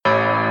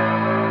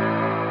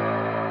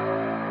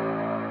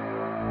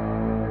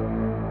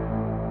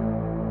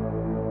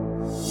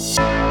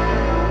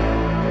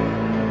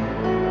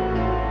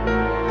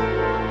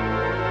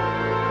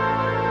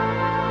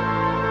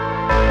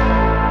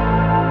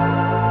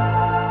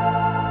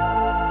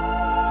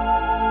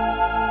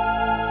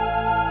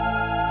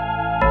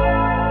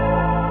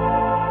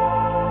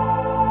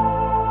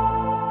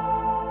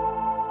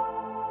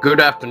Good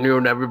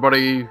afternoon,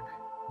 everybody.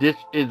 This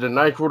is a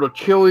nice little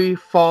chilly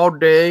fall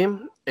day,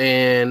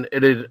 and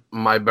it is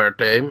my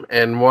birthday.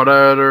 And what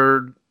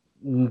other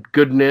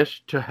goodness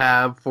to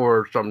have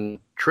for some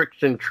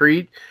tricks and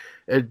treats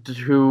is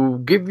to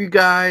give you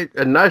guys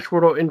a nice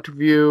little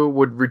interview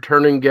with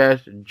returning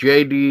guest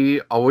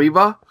JD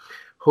Oliva,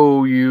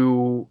 who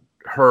you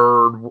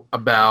heard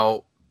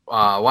about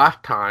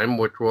last time,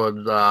 which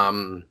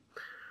was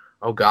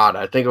oh God,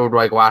 I think it was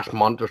like last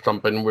month or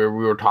something where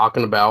we were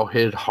talking about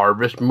his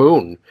Harvest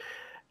Moon.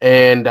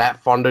 And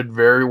that funded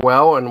very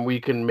well, and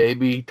we can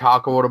maybe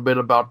talk a little bit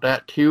about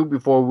that too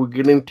before we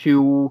get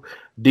into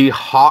the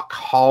Hawk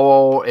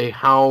Hollow, a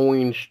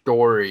Halloween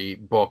story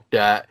book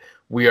that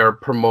we are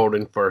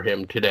promoting for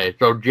him today.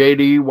 So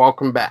JD,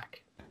 welcome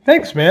back.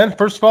 Thanks, man.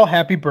 First of all,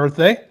 happy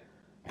birthday.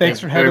 Thanks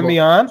for having me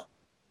on.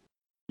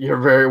 You're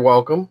very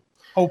welcome.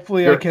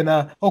 Hopefully I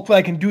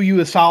can do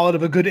you a solid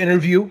of a good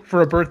interview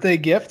for a birthday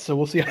gift. So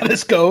we'll see how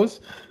this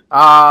goes.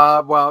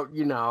 Well,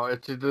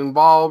 it's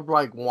involved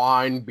like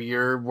wine,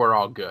 beer. We're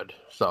all good.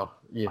 So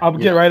I'll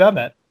get right on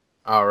that.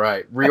 All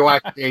right,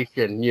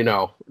 relaxation.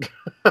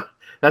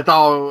 That's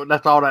all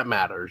that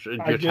matters.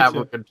 Just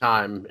having a good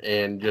time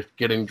and just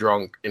getting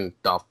drunk and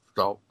stuff.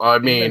 So I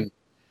mean,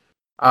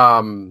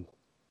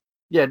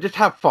 just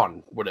have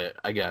fun with it,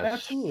 I guess.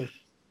 Absolutely.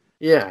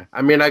 Yeah,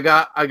 I mean, I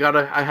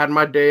had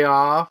my day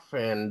off,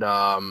 and it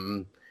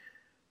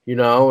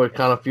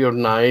kind of feels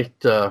nice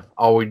to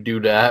always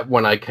do that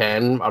when I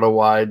can.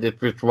 Otherwise,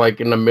 if it's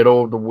like in the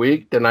middle of the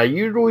week, then I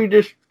usually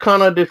just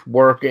kind of just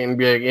work it and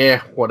be like,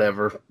 yeah,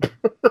 whatever.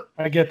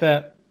 I get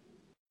that.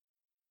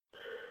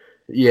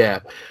 Yeah.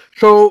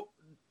 So,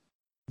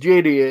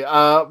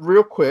 JD,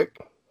 real quick.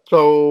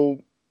 So,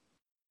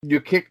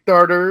 your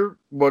Kickstarter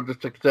was a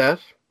success.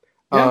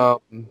 Yeah.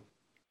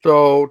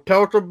 So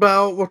tell us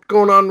about what's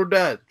going on with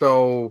that.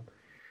 So,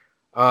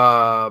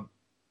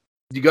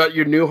 you got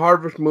your new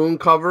Harvest Moon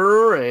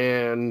cover,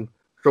 and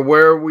so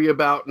where are we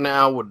about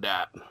now with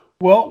that?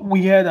 Well,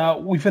 we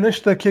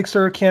finished the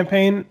Kickstarter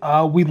campaign.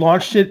 We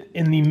launched it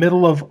in the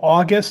middle of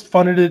August,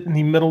 funded it in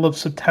the middle of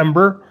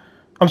September.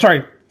 I'm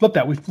sorry, flip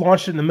that. We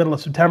launched it in the middle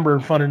of September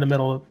and funded in the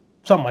middle of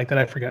something like that.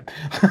 I forget.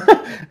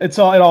 It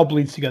all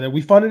bleeds together.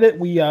 We funded it.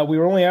 We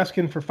were only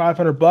asking for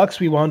 $500.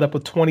 We wound up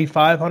with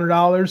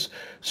 $2,500.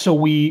 So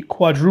we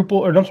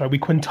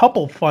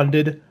quintuple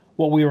funded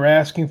what we were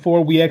asking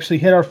for. We actually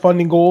hit our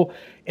funding goal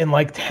in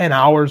like 10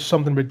 hours,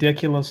 something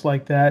ridiculous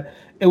like that.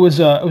 It was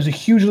a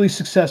hugely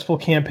successful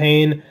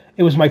campaign.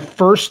 It was my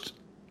first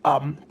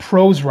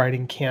prose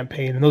writing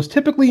campaign, and those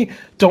typically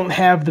don't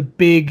have the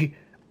big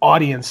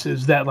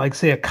audiences that, like,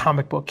 say, a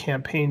comic book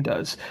campaign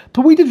does.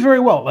 But we did very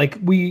well. Like,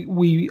 we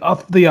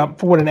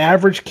for what an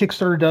average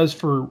Kickstarter does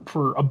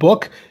for a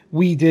book,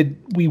 we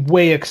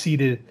way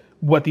exceeded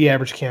what the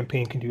average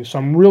campaign can do. So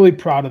I'm really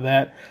proud of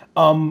that.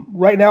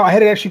 Right now, I had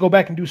to actually go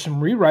back and do some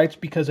rewrites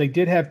because I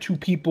did have two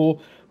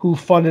people who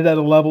funded at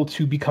a level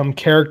to become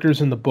characters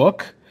in the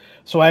book.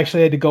 So I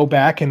actually had to go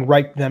back and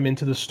write them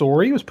into the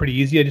story. It was pretty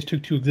easy. I just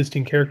took two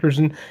existing characters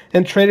and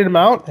traded them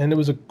out, and it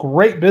was a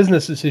great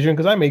business decision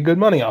because I made good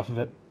money off of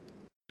it.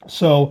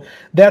 So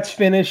that's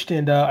finished,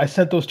 and I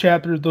sent those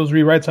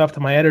rewrites off to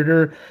my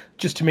editor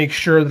just to make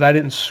sure that I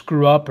didn't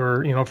screw up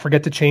or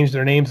forget to change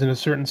their names in a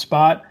certain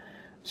spot.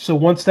 So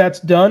once that's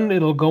done,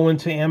 it'll go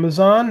into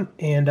Amazon,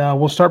 and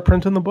we'll start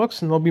printing the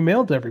books, and they'll be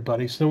mailed to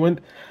everybody. So when,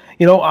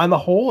 on the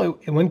whole,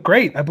 it went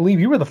great. I believe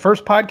you were the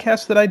first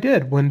podcast that I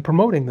did when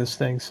promoting this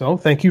thing. So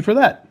thank you for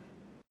that.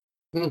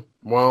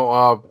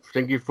 Well,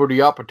 thank you for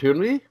the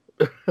opportunity.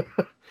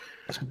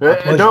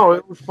 No,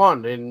 it was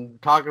fun,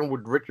 and talking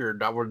with Richard,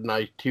 that was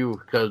nice too,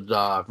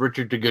 because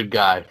Richard's a good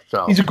guy.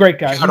 So he's a great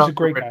guy. He's a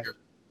great guy.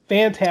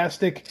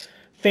 Fantastic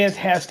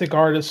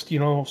artist.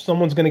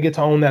 Someone's going to get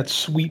to own that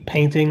sweet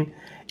painting,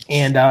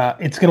 and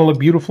it's going to look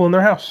beautiful in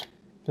their house.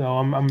 So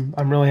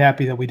I'm really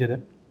happy that we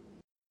did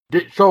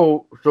it.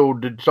 So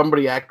did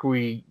somebody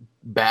actually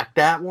back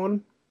that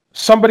one?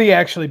 Somebody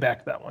actually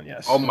backed that one.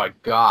 Yes. Oh my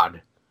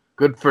God,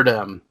 good for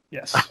them.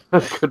 Yes.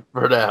 Good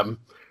for them.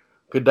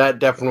 Because that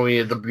definitely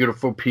is a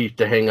beautiful piece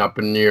to hang up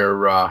in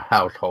your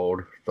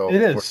household. So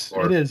it is.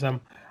 Sure. It is. I'm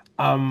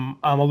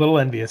a little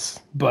envious,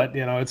 but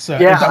it's.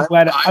 Yeah,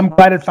 I'm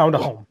glad it found a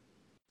home.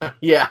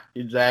 Yeah,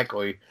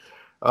 exactly.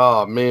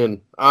 Oh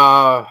man,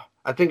 I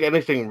think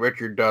anything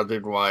Richard does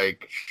is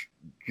like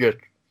just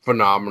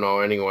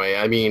phenomenal. Anyway,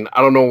 I mean,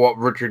 I don't know what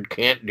Richard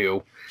can't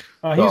do.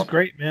 He's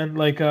great, man.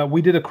 Like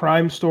we did a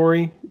comic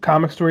story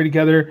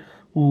together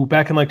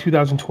back in like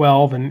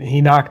 2012, and he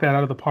knocked that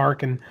out of the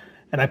park.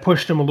 And I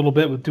pushed him a little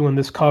bit with doing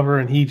this cover,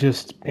 and he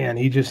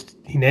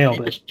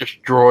nailed it. Just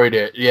destroyed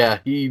it. Yeah,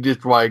 he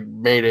just like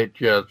made it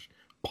just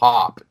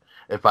pop,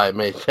 if I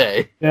may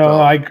say. No,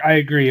 so, I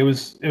agree. It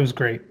was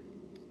great.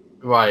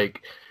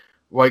 Like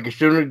as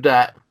soon as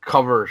that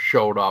cover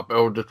showed up, it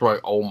was just like,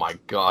 oh my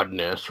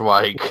goodness,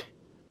 like,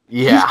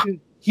 yeah.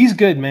 He's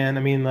good, man.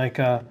 I mean, like,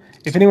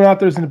 if anyone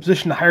out there is in a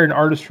position to hire an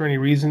artist for any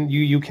reason,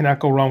 you cannot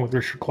go wrong with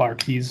Richard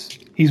Clark. He's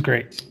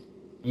great.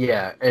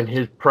 Yeah, and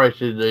his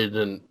prices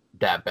isn't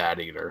that bad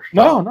either.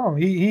 So. No,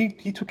 he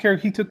took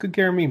good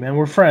care of me, man.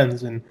 We're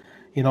friends, and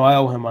I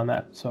owe him on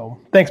that. So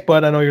thanks,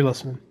 bud. I know you're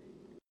listening.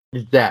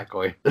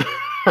 Exactly.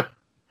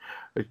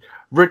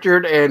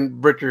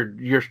 Richard,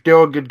 you're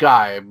still a good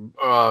guy.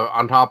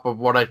 On top of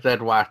what I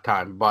said last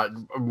time, but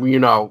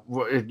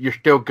you're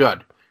still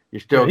good.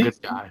 You're still a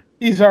good guy.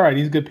 He's all right.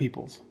 He's good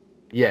peoples.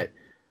 Yeah.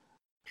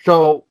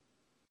 So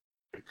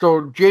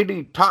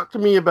JD, talk to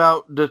me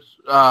about this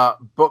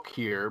book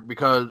here,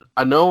 because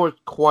I know it's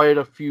quite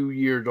a few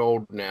years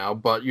old now,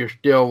 but you're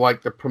still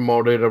like to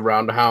promote it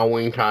around the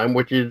Halloween time,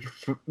 which is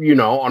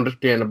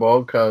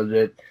understandable because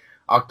it's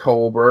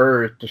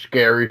October. It's the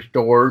scary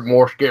story,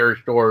 more scary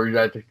stories,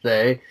 I should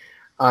say,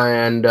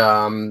 and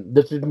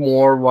this is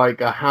more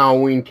like a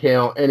Halloween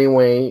tale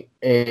anyway.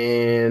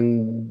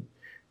 And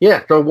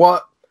yeah, so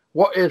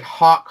what is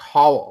Hawk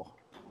Hollow?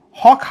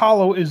 Hawk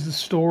Hollow is the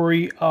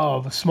story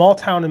of a small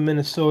town in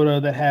Minnesota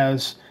that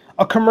has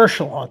a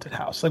commercial haunted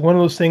house, like one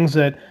of those things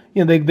that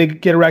they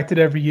get erected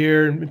every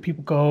year, and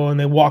people go and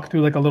they walk through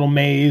like a little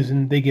maze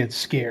and they get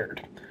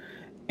scared.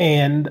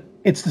 And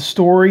it's the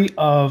story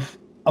of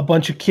a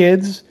bunch of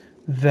kids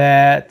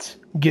that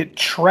get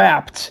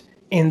trapped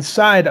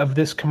inside of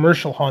this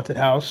commercial haunted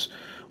house,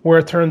 where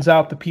it turns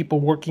out the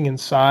people working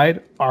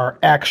inside are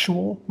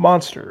actual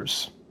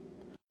monsters.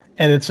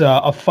 And it's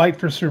a fight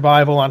for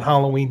survival on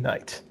Halloween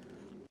night,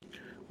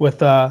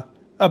 with a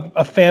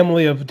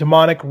family of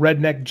demonic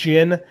redneck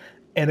djinn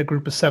and a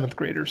group of 7th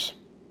graders.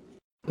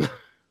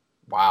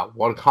 Wow,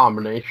 what a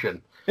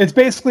combination. It's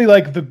basically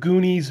like The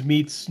Goonies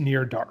meets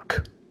Near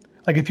Dark.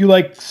 Like if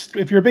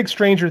you're a big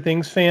Stranger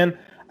Things fan,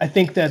 I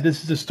think that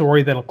this is a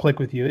story that'll click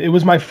with you. It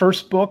was my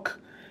first book,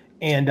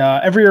 and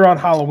every year on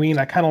Halloween,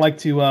 I kind of like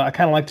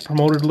to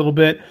promote it a little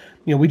bit.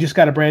 We just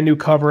got a brand new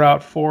cover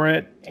out for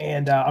it,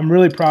 and I'm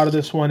really proud of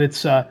this one.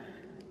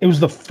 It was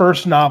the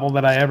first novel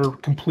that I ever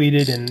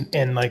completed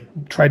and like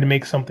tried to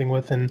make something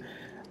with, and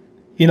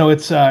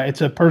it's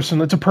a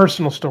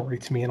personal story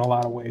to me in a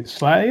lot of ways.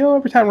 So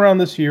every time around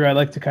this year, I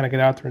like to kind of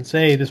get out there and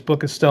say, hey, this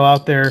book is still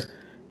out there.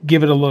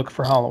 Give it a look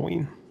for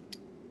Halloween.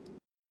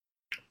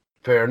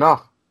 Fair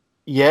enough.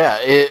 Yeah,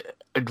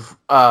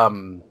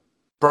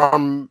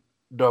 from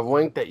the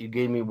link that you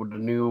gave me with the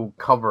new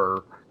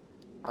cover,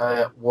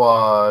 I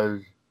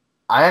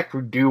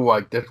actually do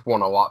like this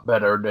one a lot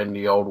better than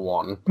the old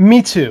one.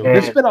 Me too.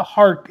 It's been a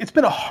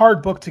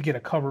hard book to get a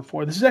cover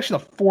for. This is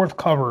actually the 4th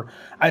cover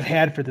I've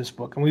had for this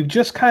book, and we've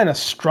just kind of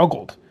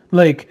struggled.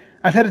 Like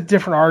I've had a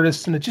different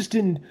artist, and it just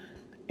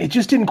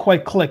didn't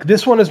quite click.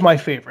 This one is my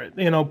favorite.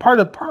 Part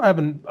of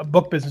having a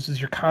book business is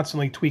you're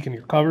constantly tweaking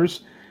your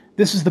covers.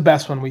 This is the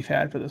best one we've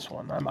had for this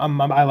one.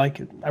 I like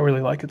it. I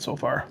really like it so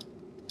far.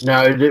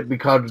 Now, is it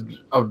because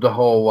of the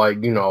whole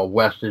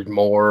less is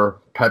more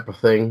type of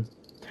thing?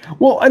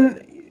 Well,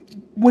 and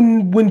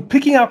when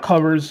picking out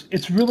covers,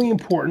 it's really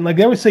important. Like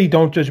they always say,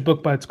 don't judge a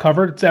book by its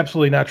cover. It's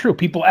absolutely not true.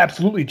 People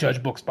absolutely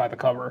judge books by the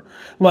cover.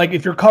 Like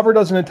if your cover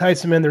doesn't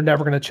entice them in, they're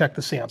never going to check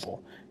the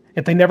sample.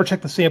 If they never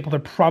check the sample, they're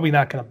probably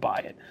not going to buy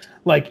it.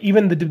 Like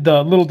even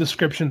the little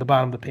description at the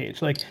bottom of the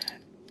page. Like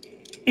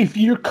if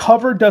your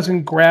cover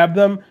doesn't grab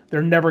them,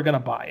 they're never going to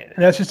buy it.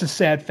 And that's just a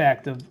sad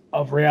fact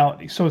of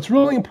reality. So it's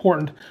really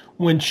important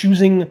when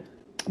choosing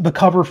the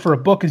cover for a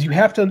book is you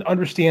have to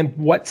understand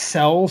what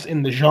sells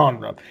in the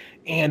genre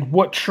and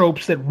what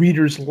tropes that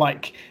readers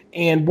like.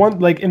 And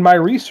in my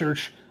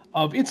research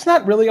it's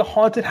not really a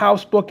haunted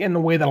house book in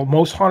the way that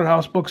most haunted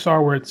house books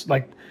are, where it's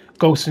like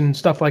ghosts and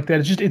stuff like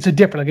that. It's a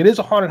different, like it is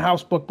a haunted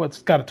house book, but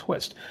it's got a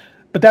twist.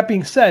 But that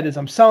being said, as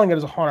I'm selling it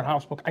as a haunted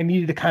house book, I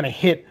needed to kind of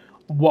hit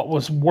what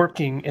was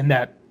working in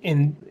that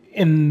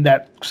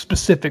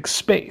specific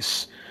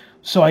space.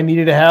 So I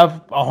needed to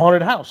have a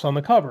haunted house on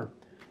the cover.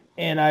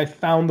 And I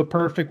found the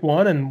perfect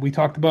one, and we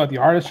talked about the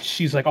artist.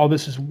 She's like, oh,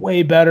 this is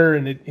way better,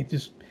 and it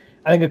just,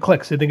 I think it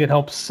clicks. I think it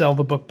helps sell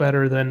the book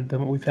better than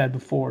what we've had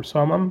before. So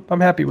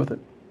I'm happy with it.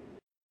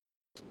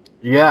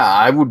 Yeah,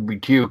 I would be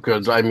too,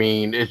 because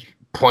it's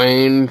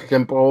plain,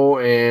 simple,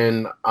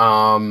 and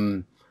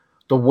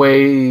the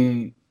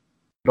way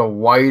the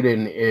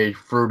lighting is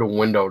through the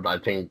windows, I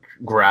think,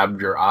 grabbed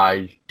your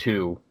eyes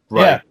too.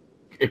 Right? Yeah.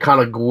 It kind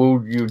of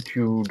glued you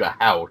to the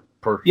house,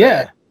 per se.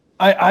 Yeah,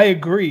 I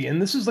agree. And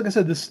this is, like I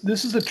said, this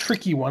is a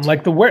tricky one.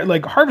 Like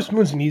Harvest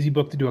Moon's an easy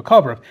book to do a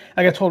cover of.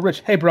 Like I told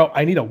Rich, hey bro,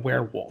 I need a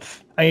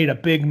werewolf. I need a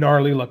big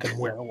gnarly looking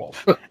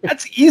werewolf.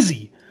 That's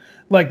easy.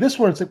 Like this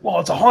one, it's like, well,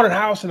 it's a haunted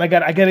house, and I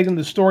got to get into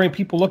the story, and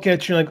people look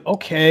at you like,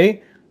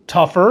 okay,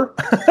 tougher.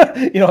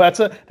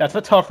 That's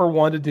a tougher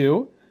one to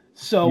do.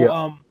 So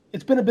yeah.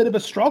 It's been a bit of a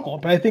struggle,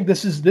 but I think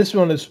this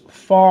one is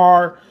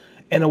far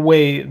and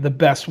away the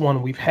best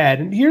one we've had.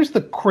 And here's the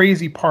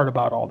crazy part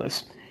about all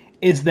this,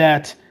 is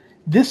that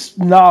this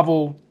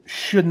novel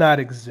should not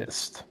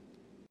exist.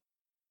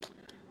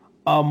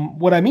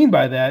 What I mean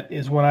by that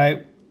is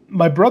when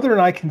my brother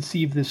and I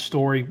conceived this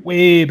story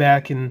way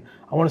back in,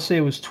 I want to say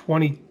it was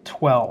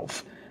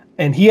 2012.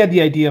 And he had the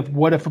idea of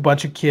what if a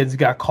bunch of kids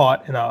got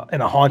caught in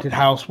a haunted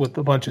house with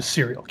a bunch of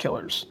serial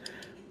killers,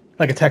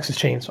 like a Texas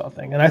Chainsaw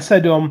thing. And I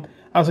said to him,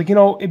 I was like,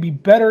 it'd be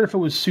better if it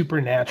was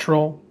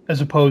supernatural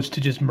as opposed to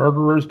just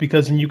murderers,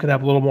 because then you can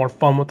have a little more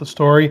fun with the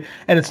story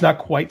and it's not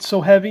quite so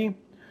heavy.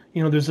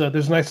 You know, there's a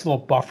nice little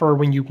buffer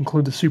when you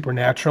include the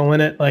supernatural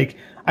in it. Like,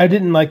 I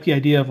didn't like the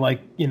idea of,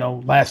 like, you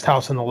know, Last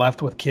House on the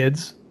Left with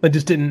kids. That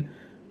just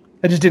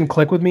didn't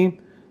click with me.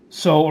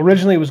 So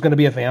originally it was going to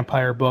be a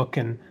vampire book,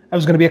 and it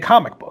was going to be a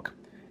comic book.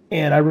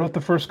 And I wrote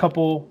the first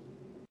couple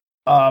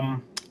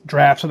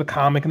drafts of the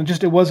comic, and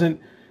it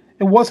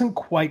wasn't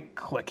quite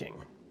clicking.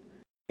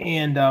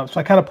 And so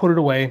I kind of put it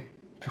away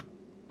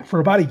for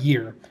about a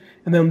year.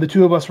 And then the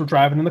two of us were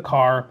driving in the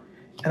car,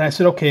 and I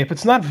said, okay, if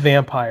it's not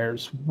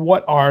vampires,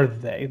 what are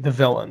they? The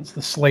villains,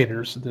 the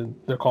Slaters,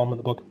 they're called them in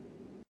the book.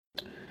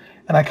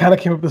 And I kind of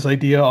came up with this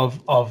idea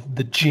of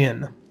the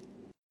Jinn.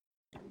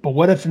 But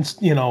what if,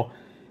 you know,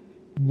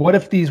 what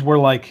if these were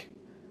like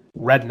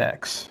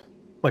rednecks,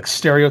 like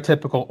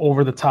stereotypical,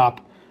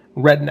 over-the-top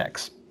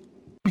rednecks?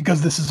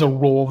 Because this is a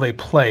role they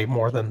play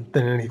more than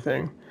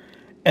anything.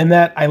 And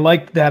that I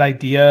liked that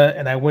idea,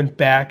 and I went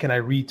back and I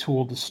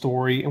retooled the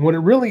story. And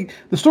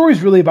the story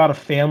is really about a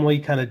family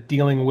kind of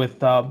dealing with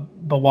the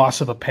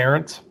loss of a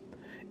parent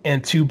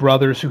and two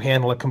brothers who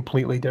handle it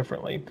completely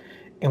differently.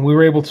 And we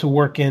were able to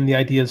work in the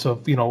ideas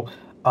of, you know,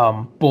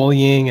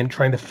 bullying and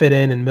trying to fit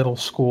in middle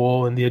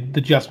school, and the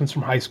adjustments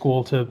from high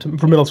school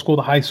from middle school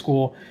to high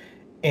school.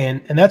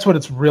 And that's what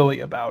it's really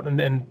about,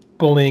 and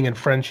bullying and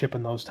friendship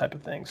and those type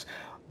of things.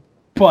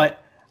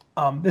 But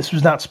this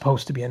was not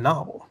supposed to be a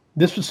novel.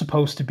 This was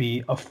supposed to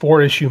be a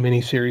 4-issue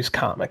miniseries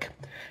comic.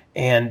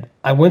 And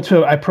I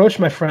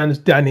approached my friend, a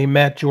guy named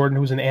Matt Jordan,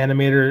 who's an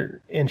animator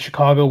in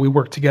Chicago. We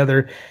worked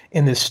together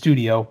in this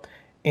studio,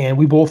 and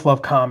we both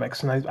love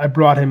comics. And I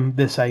brought him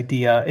this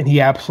idea, and he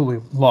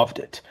absolutely loved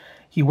it.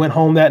 He went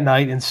home that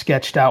night and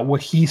sketched out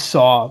what he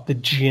saw the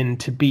Jinn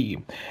to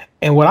be.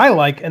 And what I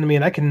like, and I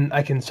mean, I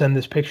can send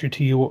this picture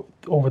to you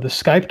over the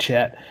Skype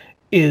chat,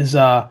 is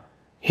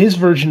his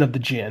version of the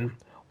Jinn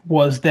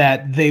was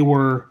that they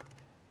were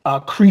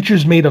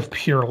creatures made of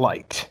pure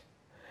light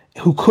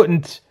who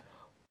couldn't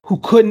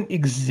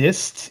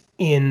exist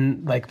in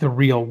like the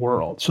real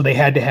world. So they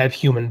had to have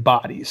human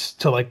bodies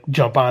to like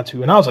jump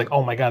onto. And I was like,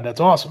 oh my God, that's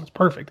awesome. It's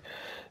perfect.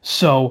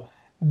 So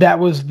that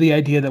was the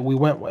idea that we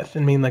went with. I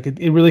mean, like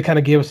it really kind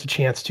of gave us a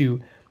chance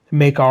to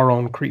make our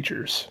own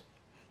creatures.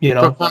 You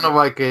know, so kind of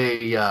like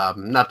a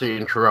not to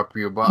interrupt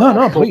you, but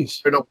no,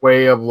 please. In a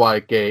way of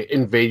like a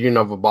invasion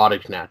of a body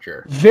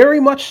snatcher. Very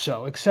much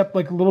so, except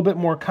like a little bit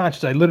more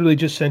conscious. I literally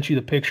just sent you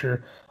the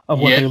picture of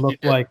what they look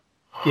like.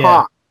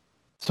 Yeah. Huh.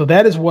 So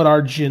that is what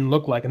our Jinn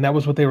looked like, and that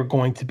was what they were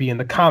going to be in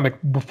the comic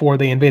before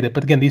they invaded.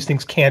 But again, these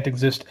things can't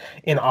exist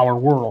in our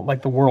world.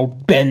 Like the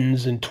world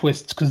bends and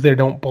twists because they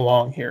don't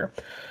belong here.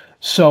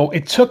 So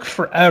it took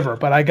forever,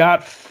 but I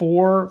got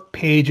 4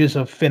 pages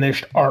of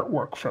finished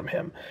artwork from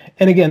him.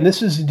 And again,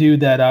 this is a dude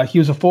that he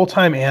was a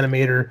full-time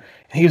animator.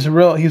 He's a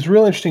real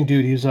interesting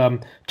dude. He's a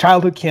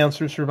childhood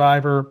cancer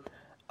survivor.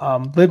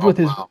 Lived with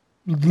his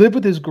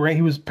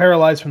he was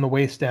paralyzed from the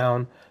waist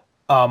down.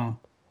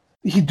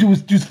 He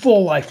was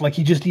full life. Like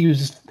he was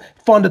just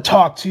fun to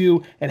talk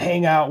to and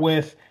hang out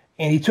with.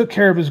 And he took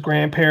care of his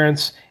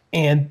grandparents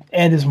and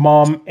his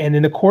mom. And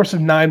in the course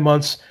of 9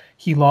 months,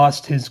 he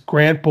lost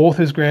both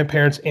his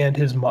grandparents and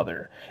his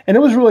mother. And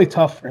it was really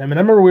tough for him. And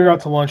I remember we were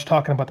out to lunch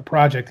talking about the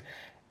project.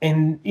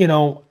 And, you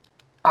know,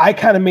 I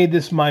kind of made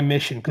this my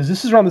mission because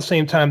this is around the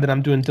same time that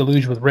I'm doing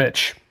Deluge with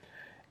Rich.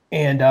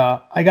 And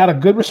I got a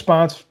good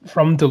response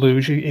from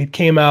Deluge. It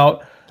came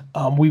out.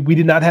 We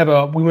did not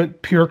have we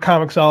went pure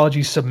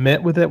Comixology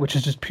submit with it, which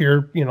is just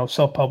pure, you know,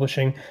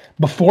 self-publishing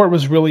before it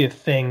was really a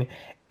thing.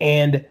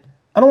 And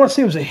I don't want to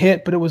say it was a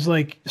hit, but it was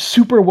like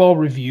super well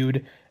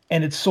reviewed.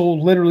 And it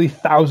sold literally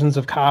thousands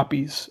of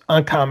copies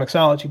on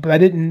Comixology, but I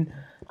didn't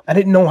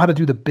know how to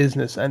do the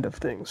business end of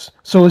things.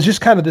 So it was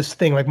just kind of this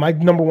thing. Like my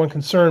number one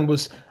concern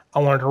was I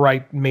wanted to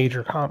write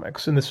major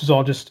comics, and this was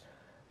all just,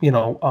 you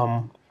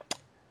know,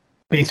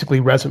 basically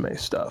resume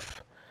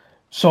stuff.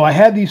 So I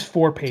had these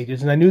 4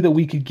 pages, and I knew that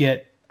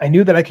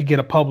I could get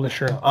a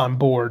publisher on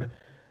board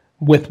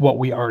with what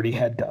we already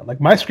had done.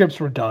 Like my scripts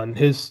were done.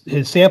 His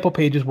sample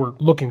pages were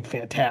looking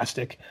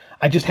fantastic.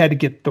 I just had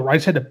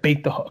to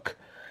bait the hook.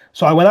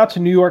 So I went out to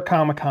New York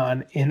Comic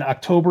Con in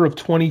October of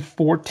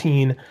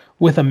 2014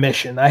 with a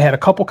mission. I had a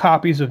couple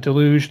copies of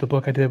Deluge, the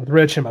book I did with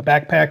Rich, in my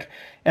backpack,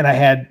 and I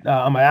had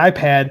on my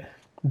iPad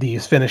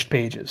these finished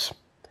pages.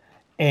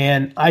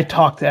 And I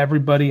talked to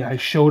everybody. I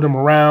showed them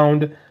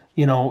around.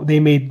 You know, they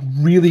made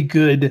really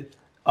good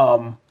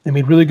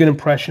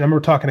impression. I remember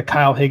talking to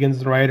Kyle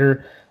Higgins, the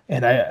writer,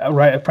 and a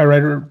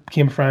writer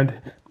became a friend.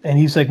 And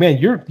he's like, "Man,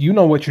 you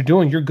know what you're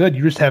doing. You're good.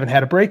 You just haven't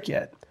had a break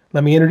yet.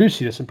 Let me introduce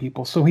you to some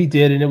people." So he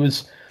did, and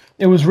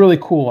it was really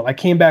cool. And I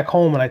came back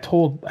home and I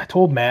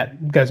told Matt,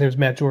 the guy's name is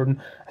Matt Jordan.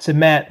 I said,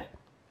 "Matt,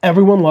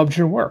 everyone loves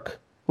your work.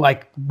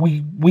 Like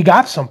we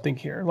got something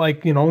here.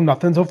 Like, you know,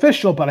 nothing's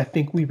official, but I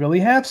think we really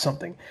have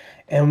something."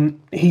 And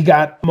he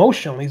got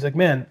emotional. He's like,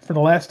 "Man, for the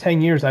last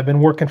 10 years, I've been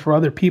working for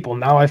other people.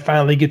 Now I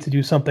finally get to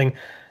do something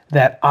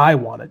that I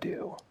want to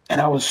do."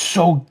 And I was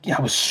so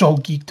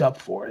geeked up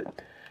for it.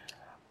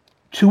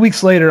 2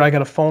 weeks later, I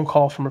got a phone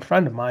call from a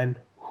friend of mine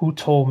who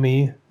told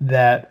me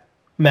that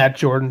Matt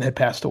Jordan had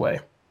passed away.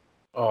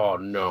 Oh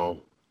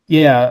no.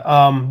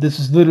 Yeah, this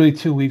is literally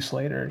 2 weeks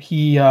later.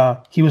 He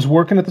was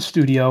working at the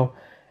studio,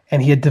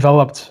 and he had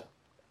developed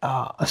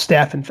a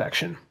staph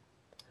infection.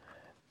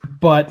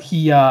 But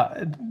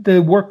they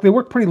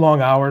work pretty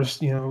long hours,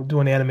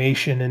 doing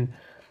animation, and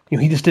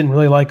he just didn't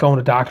really like going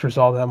to doctors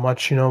all that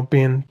much,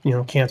 being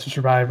cancer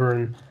survivor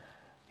and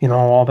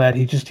all that.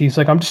 He's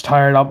like, I'm just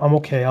tired. I'm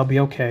okay. I'll be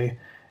okay.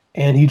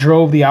 And he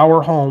drove the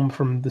hour home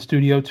from the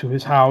studio to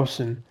his house,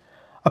 and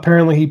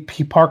apparently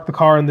he parked the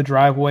car in the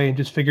driveway and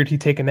just figured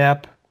he'd take a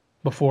nap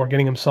before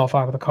getting himself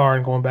out of the car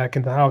and going back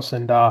into the house,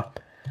 and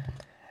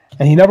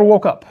he never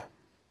woke up.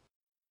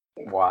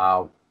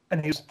 Wow.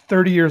 And he was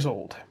 30 years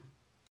old.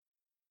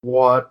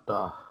 What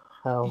the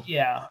hell?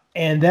 Yeah,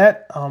 and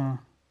that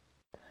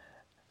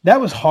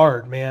was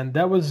hard, man.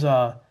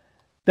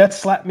 That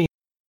slapped me,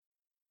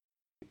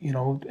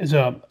 as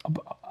a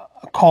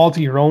call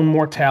to your own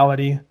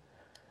mortality,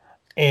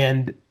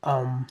 and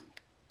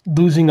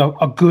losing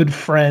a good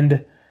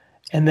friend,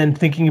 and then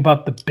thinking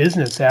about the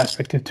business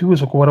aspect of it too.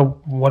 Is like,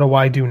 what do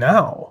I do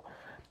now?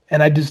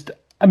 And I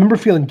remember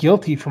feeling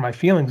guilty for my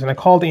feelings, and I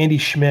called Andy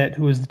Schmidt,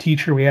 who was the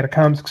teacher. We had a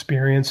comics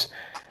experience,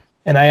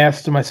 and I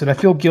asked him. I said, I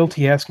feel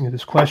guilty asking you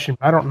this question,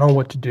 but I don't know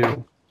what to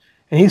do.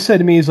 And he said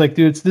to me, he's like,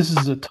 dude, this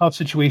is a tough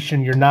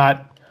situation. You're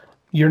not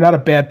a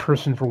bad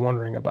person for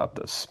wondering about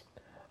this.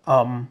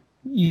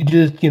 You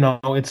just,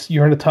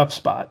 you're in a tough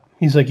spot.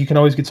 He's like, you can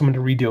always get someone to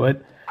redo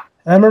it.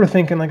 And I remember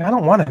thinking, like, I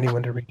don't want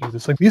anyone to redo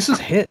this. Like, this is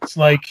hits.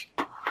 Like,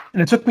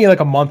 and it took me like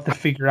a month to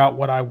figure out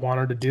what I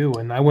wanted to do.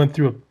 And I went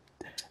through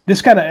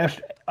this kind of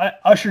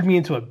ushered me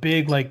into a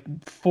big, like,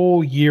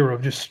 full year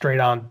of just straight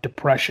on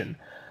depression.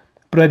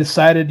 But I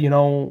decided,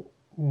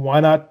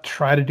 why not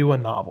try to do a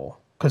novel?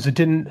 Because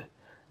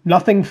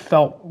nothing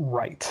felt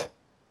right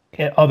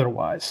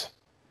otherwise.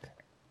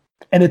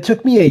 And it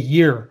took me a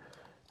year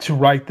to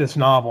write this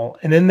novel.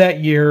 And in that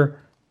year,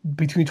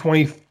 between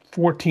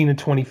 2014 and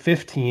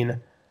 2015,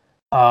 it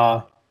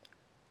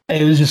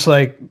was just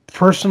like,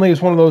 personally, it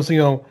was one of those,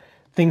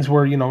 things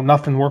where,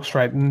 nothing works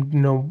right.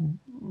 And,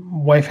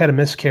 wife had a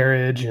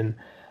miscarriage, and,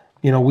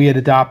 we had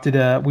adopted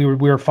we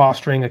were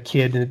fostering a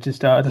kid, and it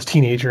just, this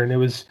teenager, and it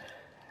was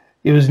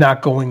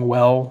not going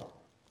well.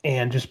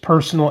 And just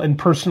personal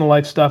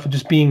life stuff, and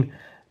just being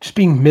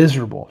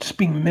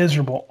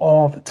miserable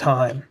all the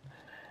time.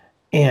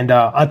 And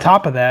on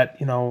top of that,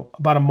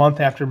 about a month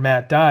after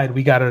Matt died,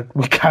 we got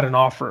an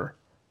offer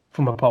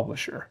from a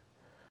publisher,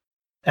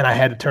 and I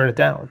had to turn it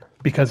down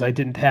because I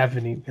didn't have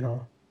any.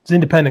 It's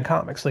independent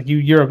comics. Like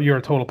you're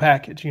a total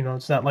package.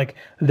 It's not like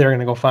they're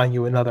gonna go find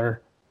you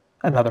another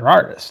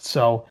artist.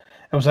 So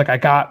it was like I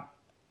got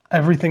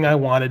everything I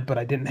wanted, but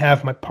I didn't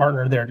have my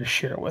partner there to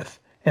share with,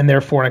 and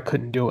therefore I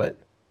couldn't do it.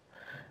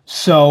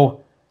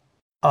 So,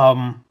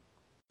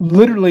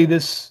 literally,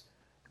 this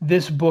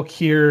book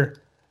here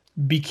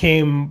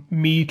became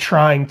me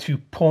trying to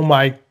pull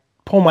my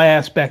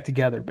ass back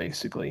together,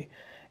 basically.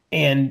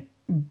 And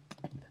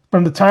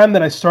from the time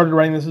that I started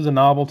writing this as a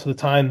novel to the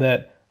time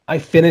that I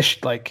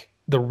finished, like,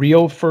 the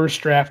real first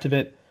draft of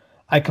it,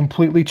 I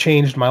completely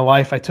changed my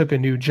life. I took a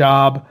new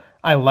job.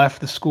 I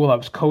left the school I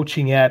was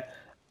coaching at.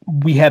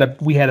 We had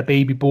a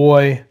baby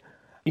boy,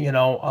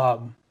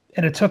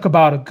 and it took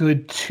about a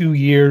good 2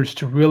 years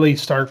to really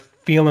start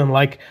feeling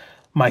like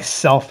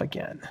myself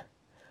again.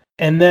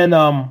 And then,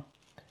 I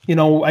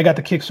got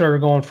the Kickstarter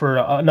going for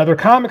another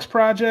comics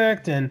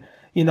project, and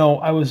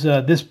I was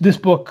this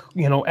book,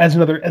 as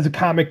a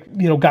comic,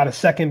 got a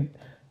second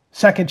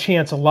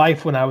chance of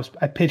life when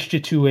I pitched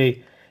it to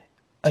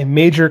a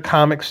major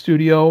comic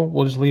studio.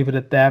 We'll just leave it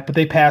at that. But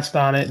they passed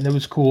on it, and it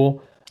was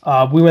cool.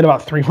 We went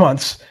about 3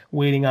 months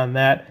waiting on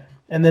that.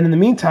 And then in the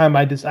meantime,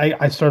 I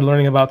started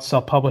learning about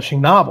self-publishing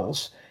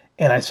novels.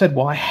 And I said,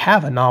 well, I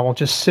have a novel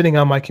just sitting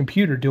on my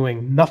computer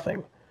doing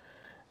nothing.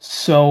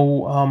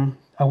 So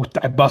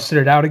I busted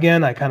it out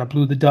again. I kind of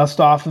blew the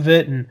dust off of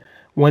it and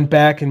went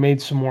back and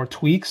made some more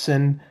tweaks,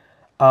 and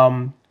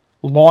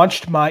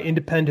launched my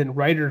independent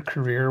writer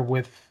career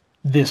with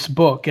this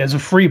book as a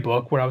free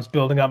book where I was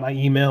building up my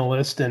email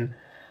list. And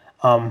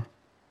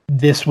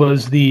this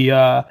was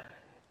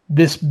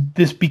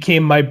this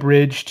became my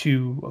bridge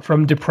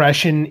from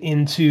depression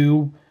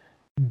into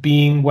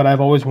being what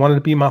I've always wanted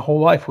to be my whole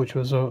life, which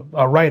was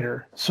a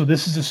writer. So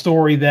this is a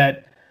story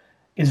that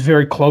is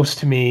very close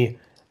to me,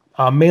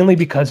 mainly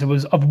because it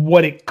was of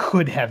what it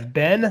could have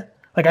been.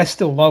 Like, I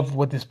still love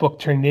what this book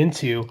turned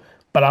into,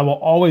 but I will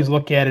always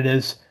look at it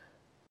as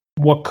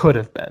what could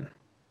have been.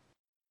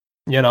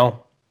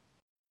 No,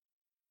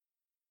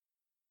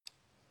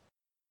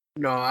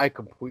 I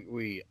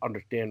completely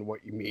understand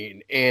what you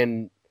mean.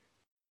 And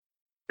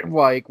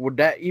like, with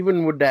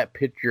that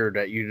picture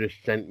that you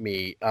just sent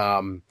me,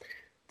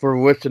 for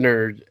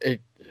listeners,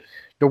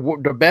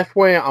 the best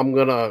way I'm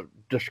gonna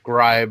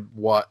describe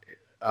what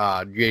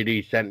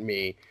JD sent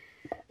me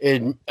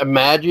is,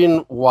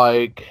 imagine,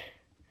 like,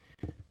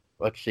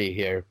 let's see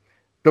here,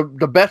 the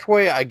best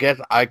way I guess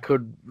I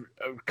could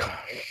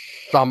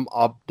sum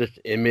up this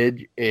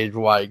image is,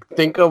 like,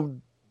 think of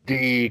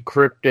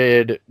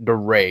decrypted the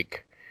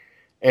rake.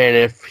 And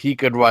if he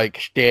could, like,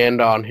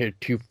 stand on his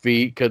 2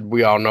 feet, because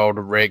we all know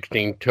the rake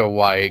seemed to,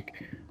 like,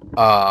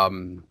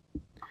 um,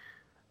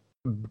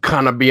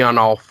 kind of be on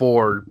all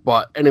fours.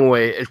 But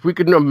anyway, if we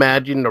can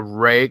imagine the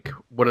rake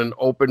with an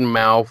open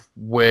mouth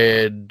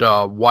with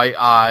white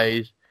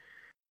eyes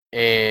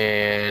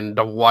and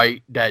the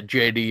white that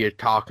JD is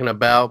talking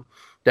about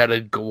that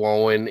is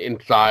glowing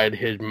inside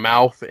his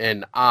mouth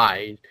and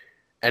eyes.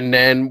 And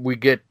then we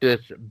get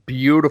this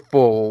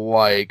beautiful,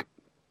 like,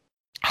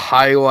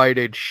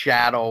 highlighted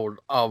shadows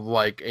of,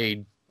 like,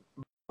 it's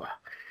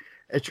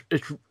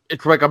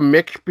like a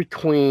mix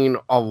between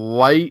a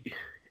light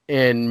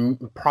and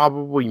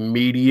probably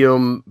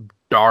medium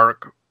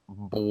dark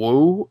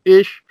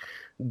blue-ish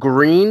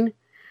green,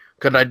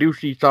 because I do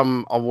see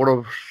a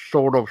little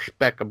sort of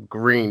speck of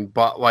green,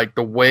 but like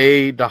the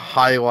way the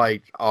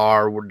highlights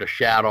are with the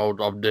shadows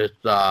of this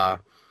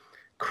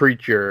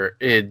creature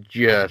is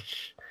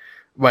just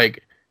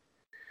like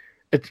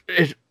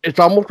it's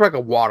almost like a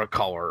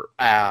watercolor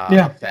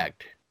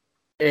effect,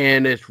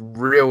 and it's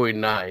really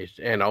nice.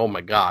 And oh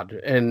my god!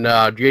 And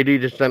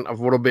JD just sent a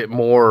little bit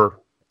more.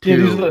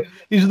 These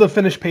are the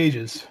finished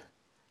pages.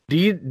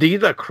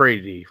 These are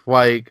crazy.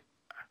 Like,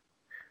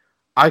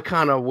 I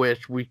kind of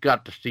wish we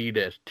got to see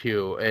this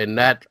too, and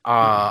that's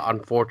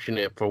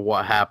unfortunate for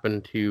what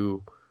happened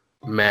to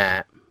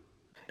Matt.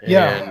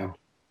 Yeah,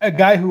 a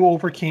guy who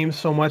overcame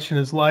so much in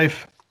his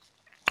life,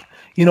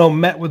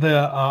 met with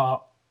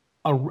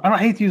I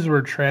hate to use the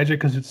word tragic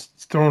because it's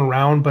thrown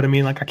around, but I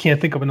mean, like, I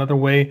can't think of another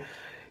way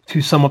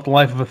to sum up the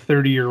life of a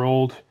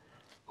 30-year-old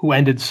who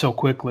ended so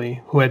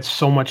quickly, who had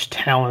so much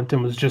talent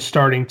and was just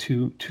starting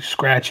to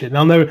scratch it. And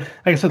I'll never, like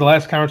I said, the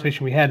last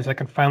conversation we had is I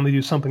can finally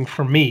do something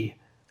for me.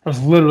 That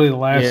was literally the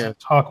last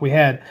talk we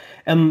had.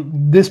 And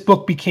this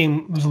book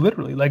was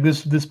literally like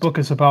this book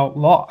is about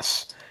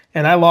loss.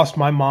 And I lost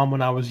my mom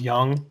when I was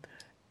young,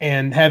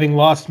 and having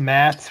lost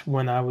Matt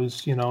when I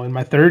was, in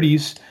my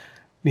 30s,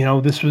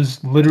 this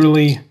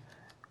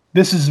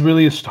is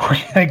really a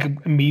story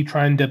like me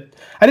trying to.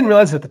 I didn't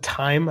realize at the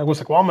time. I was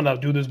like, well, I'm gonna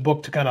do this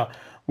book to kind of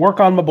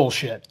work on my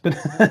bullshit, but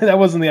that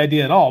wasn't the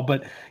idea at all.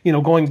 But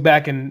going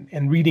back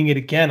and reading it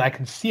again, I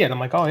can see it. I'm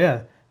like, oh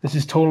yeah, this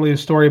is totally a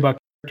story about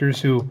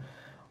characters who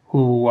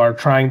are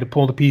trying to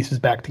pull the pieces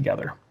back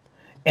together,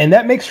 and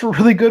that makes for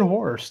really good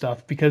horror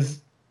stuff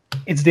because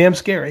it's damn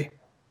scary.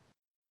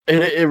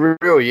 It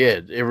really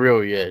is. It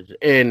really is.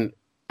 And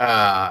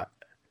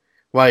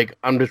like,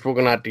 I'm just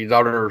looking at these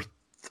other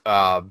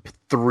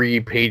 3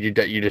 pages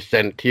that you just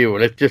sent too,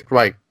 and it's just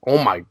like,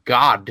 oh my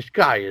god, this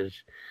guy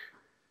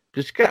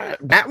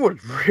that was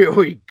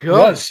really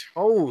good.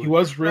 He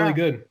was really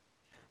good.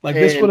 Like,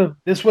 this would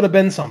have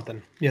been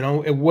something,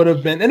 it would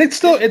have been, and it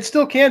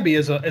still can be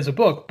as a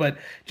book, but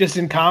just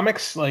in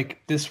comics,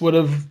 like, this would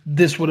have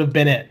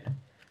been it.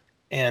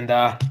 And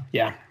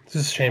it's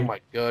a shame. Oh my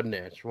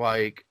goodness.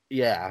 Like,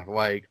 yeah,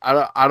 like,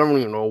 I don't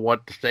even know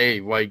what to say.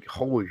 Like,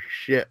 holy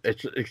shit.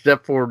 It's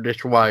except for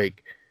this,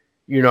 like,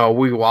 we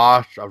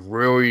lost a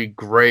really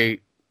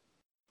great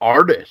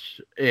artist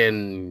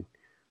and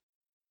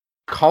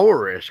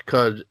colorist,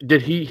 because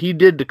he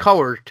did the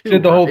colors too.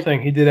 Did the whole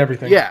thing. He did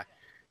everything. Yeah.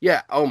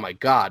 Oh my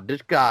god,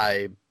 this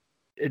guy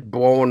is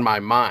blowing my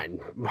mind.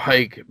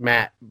 Like,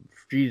 Matt,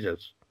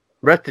 Jesus,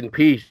 rest in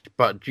peace.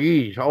 But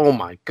geez, oh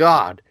my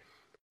god,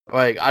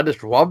 like, I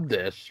just love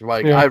this.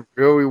 Like, I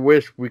really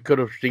wish we could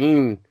have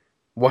seen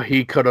what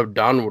he could have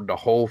done with the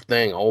whole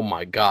thing. Oh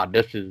my god,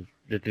 this is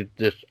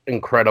just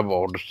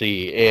incredible to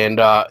see. And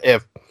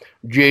if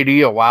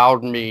JD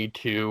allowed me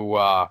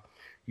to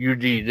use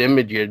these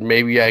images,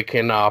 maybe I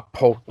can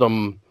post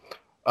them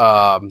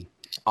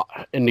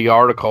in the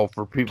article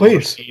for people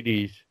to see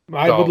these.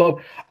 I would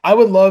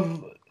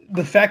love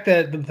the fact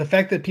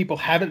that people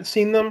haven't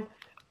seen them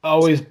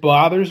always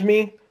bothers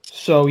me.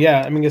 So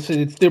yeah, I mean,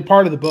 they're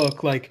part of the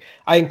book. Like,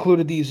 I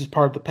included these as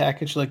part of the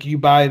package. Like, you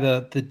buy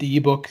the D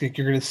book, like,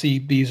 you're going to see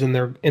these in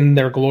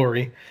their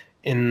glory,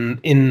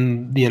 on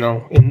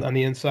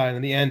the inside.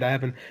 In the end,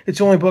 it's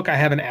the only book I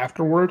have an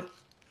afterword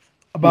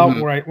about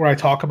where I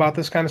talk about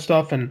this kind of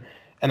stuff, and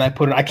I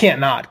put it. I can't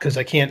not, because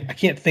I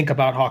can't think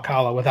about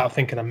Hallow without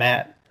thinking of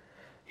Matt.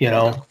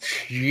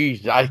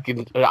 Jeez,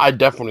 I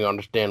definitely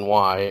understand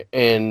why.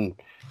 And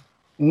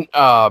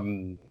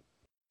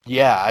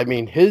yeah, I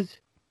mean, his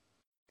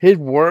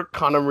work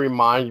kind of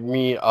reminds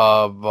me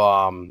of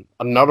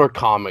another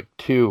comic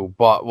too,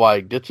 but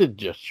like, this is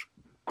just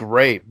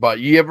great. But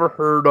you ever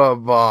heard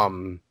of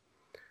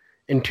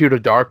Into the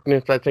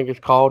Darkness, I think it's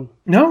called?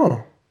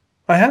 No,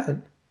 I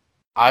haven't.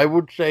 I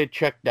would say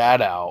check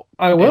that out.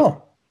 I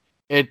will.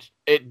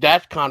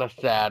 That's kind of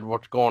sad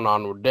what's going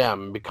on with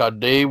them, because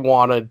they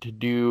wanted to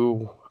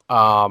do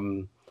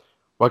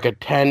like a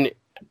 10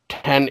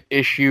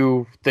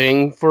 issue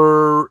thing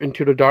for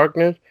Into the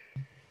Darkness,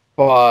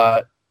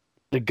 but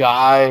the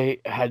guy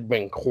had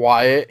been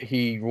quiet.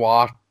 He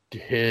lost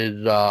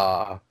his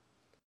what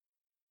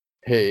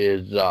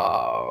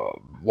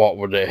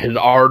was it? His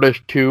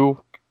artist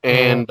too,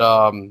 and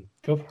I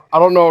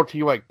don't know if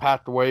he like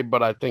passed away,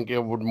 but I think it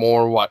was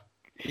more what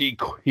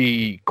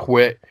he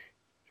quit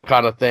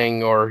kind of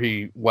thing, or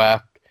he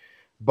left.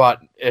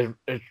 But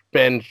it's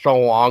been so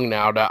long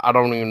now that I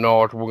don't even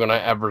know if we're gonna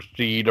ever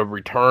see the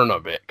return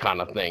of it, kind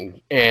of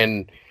thing.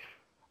 And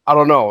I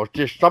don't know. It's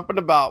just something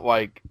about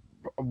like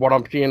what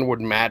I'm seeing with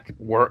Matt's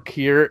work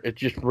here.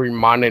 It's just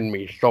reminding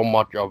me so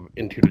much of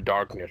Into the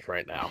Darkness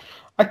right now.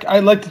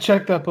 I'd like to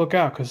check that book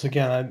out because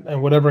again,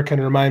 and whatever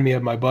can remind me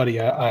of my buddy,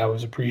 I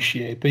always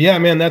appreciate. But yeah,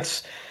 man,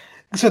 that's like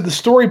I said. The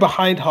story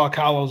behind Hawk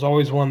Hollow is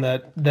always one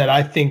that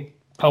I think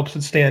helps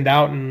it stand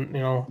out, and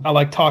I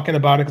like talking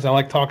about it because I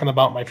like talking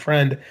about my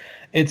friend.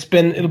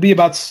 It'll be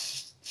about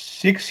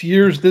 6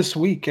 years this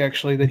week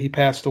actually that he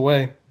passed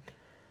away.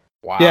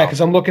 Wow. Yeah,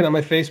 because I'm looking at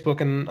my Facebook,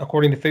 and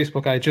according to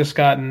Facebook, I had just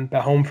gotten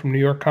back home from New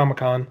York Comic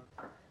Con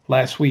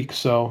last week.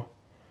 So,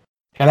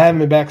 and I haven't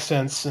been back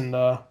since, and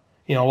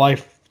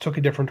life took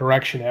a different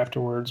direction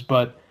afterwards.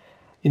 But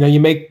you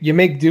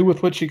make do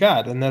with what you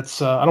got, and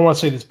that's I don't want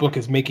to say this book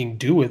is making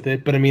do with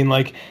it, but I mean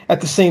like at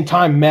the same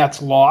time,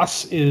 Matt's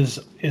loss is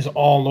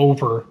all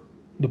over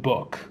the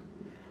book.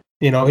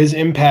 His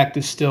impact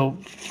is still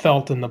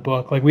felt in the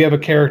book. Like we have a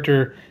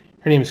character,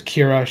 her name is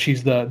Kira.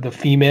 She's the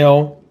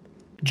female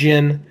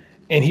Jinn,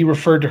 and he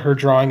referred to her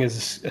drawing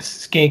as a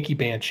skanky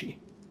banshee.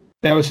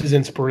 That was his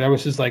inspiration. That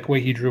was his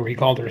way he drew her. He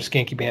called her a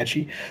skanky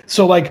banshee.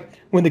 So like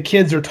when the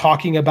kids are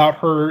talking about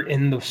her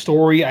in the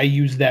story, I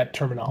use that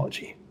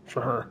terminology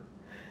for her.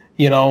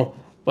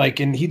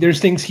 And there's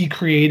things he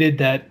created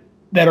that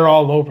are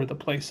all over the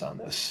place on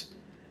this.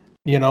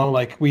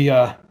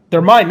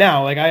 They're mine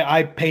now. Like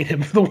I paid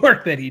him for the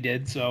work that he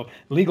did, so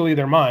legally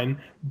they're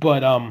mine.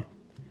 But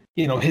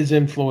his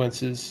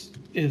influence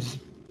is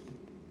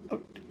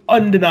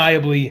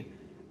undeniably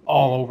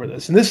all over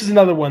this. And this is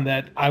another one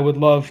that I would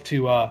love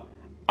for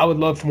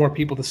more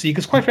people to see,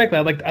 because quite frankly,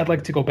 I'd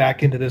like to go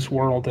back into this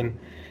world and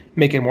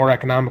make it more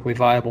economically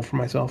viable for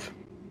myself.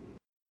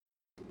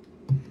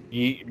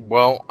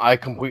 Well, I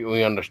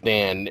completely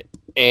understand.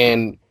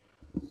 And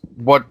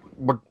what's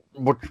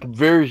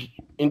very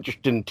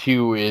interesting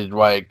too is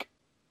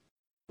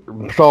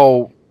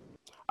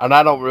and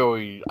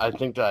I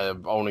think that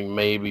I've only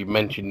maybe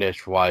mentioned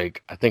this I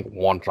think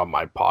once on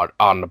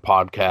on the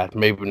podcast,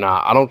 maybe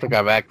not. I don't think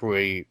I've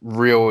actually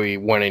really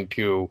went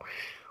into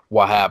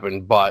what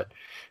happened, but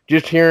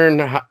just hearing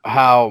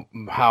how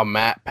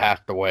Matt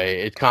passed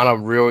away, it's kind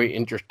of really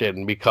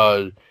interesting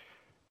because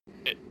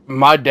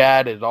my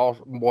dad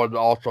was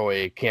also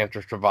a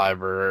cancer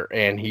survivor,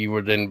 and he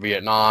was in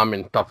Vietnam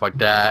and stuff like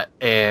that,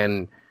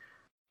 and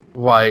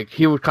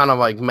he was kind of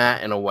like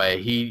Matt in a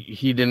way.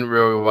 He didn't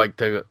really like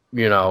to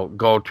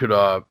go to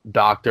the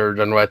doctors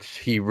unless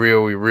he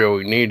really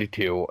really needed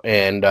to,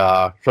 and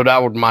so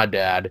that was my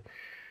dad.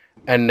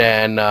 And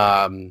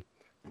then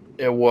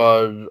it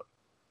was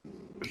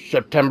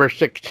September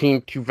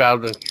 16th,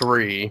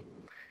 2003,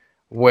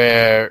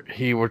 where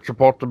he was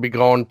supposed to be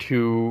going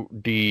to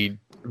the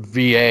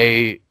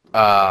VA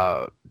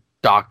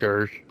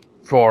doctors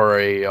for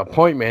a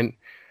appointment,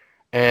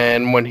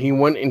 and when he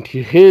went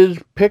into his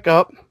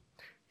pickup,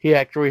 he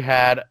actually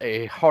had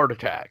a heart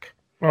attack.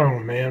 Oh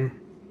man.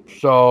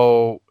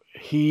 So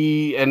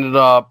he ended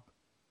up,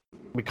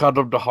 because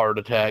of the heart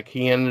attack,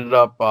 he ended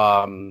up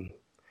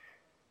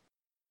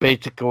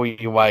basically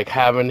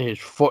having his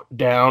foot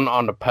down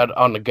on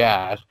the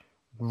gas,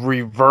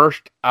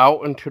 reversed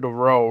out into the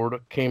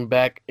road, came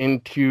back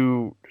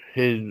into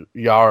his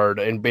yard,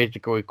 and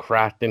basically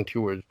crashed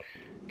into his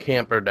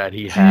camper that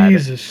he had,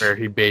 where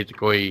he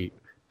basically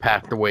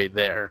passed away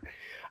there.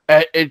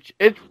 It's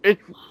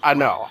I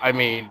know. I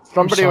mean,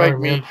 somebody like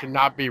me should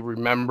not be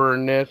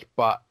remembering this,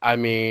 but I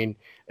mean,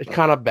 it's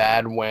kind of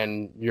bad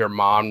when your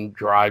mom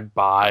drives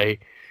by,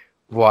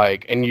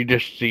 and you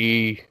just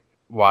see,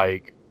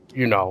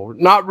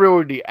 not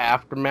really the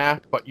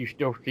aftermath, but you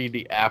still see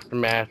the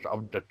aftermath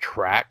of the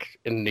tracks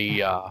in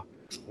the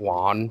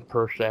lawn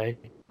per se.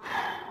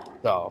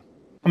 So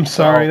I'm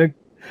sorry.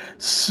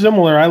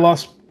 Similar.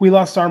 We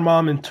lost our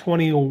mom in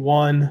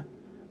 2001.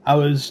 I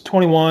was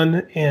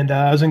 21 and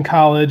I was in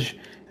college,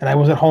 and I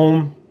was at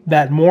home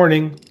that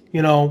morning,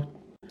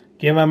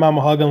 gave my mom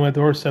a hug on my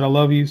door, said, I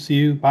love you, see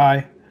you,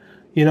 bye.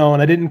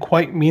 And I didn't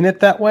quite mean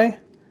it that way,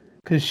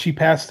 because she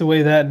passed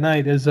away that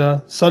night as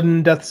a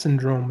sudden death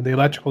syndrome. The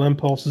electrical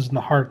impulses in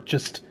the heart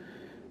just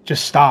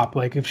stopped.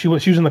 If she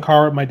was in the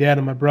car with my dad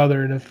and my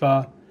brother, and if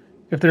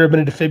there had been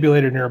a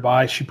defibrillator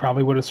nearby, she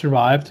probably would have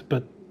survived,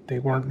 but they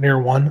weren't near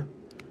one.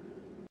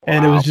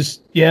 And It was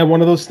just,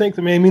 one of those things.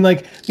 I mean,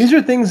 these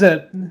are things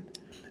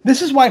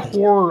this is why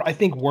horror, I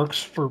think,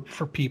 works for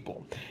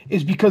people,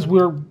 is because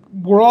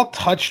we're all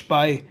touched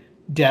by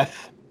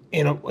death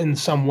in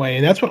some way.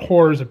 And that's what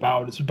horror is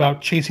about. It's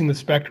about chasing the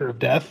specter of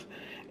death.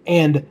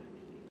 And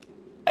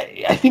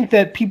I think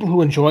that people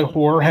who enjoy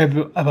horror have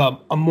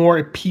a more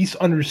at peace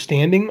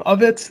understanding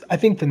of it, I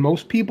think, than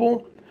most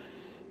people.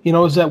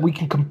 Is that we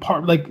can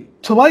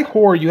to like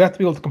horror, you have to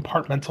be able to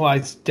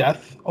compartmentalize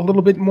death a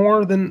little bit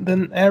more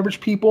than average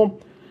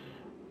people.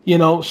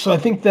 So I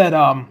think that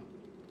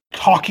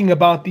talking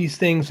about these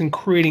things and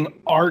creating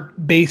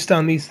art based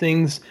on these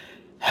things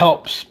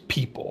helps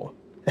people.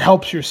 It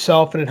helps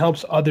yourself and it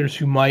helps others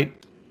who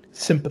might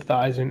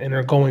sympathize and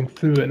are going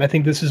through it. And I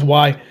think this is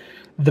why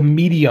the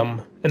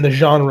medium and the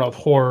genre of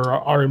horror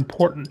are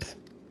important.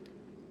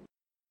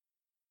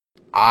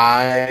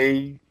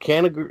 I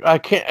can't agree. I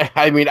can't.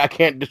 I mean, I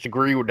can't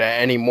disagree with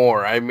that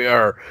anymore. I mean,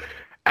 or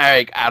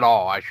like at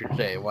all, I should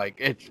say. Like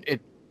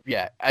it's.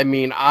 Yeah, I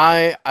mean,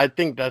 I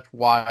think that's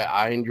why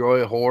I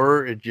enjoy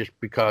horror. It's just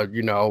because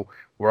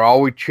we're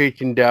always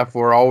chasing death.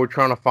 We're always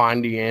trying to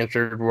find the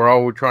answers. We're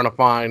always trying to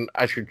find,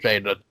 I should say,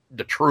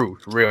 the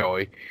truth,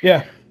 really.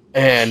 Yeah.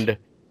 And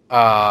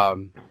not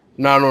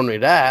only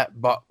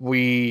that, but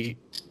we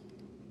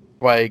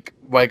like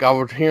I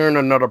was hearing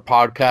another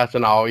podcast,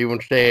 and I'll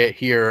even say it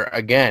here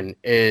again,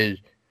 is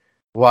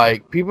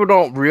like people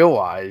don't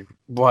realize,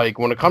 like,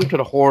 when it comes to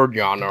the horror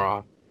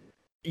genre,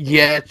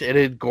 yes, it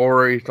is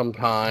gory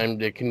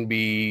sometimes. It can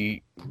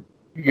be,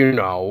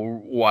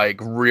 like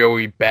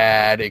really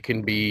bad. It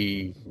can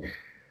be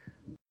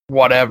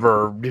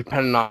whatever,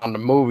 depending on the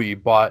movie,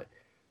 but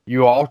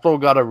you also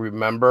got to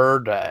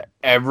remember that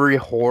every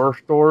horror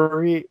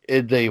story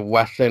is a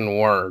lesson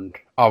learned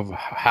of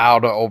how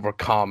to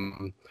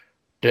overcome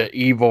the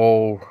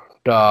evil,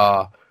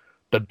 the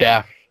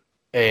death,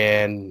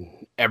 and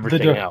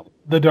everything else.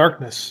 The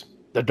darkness.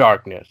 The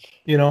darkness.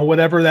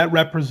 Whatever that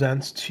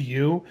represents to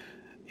you,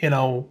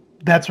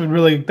 that's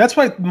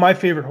why my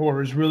favorite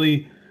horror is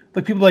really,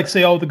 like, people like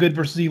say, oh, the good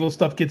versus evil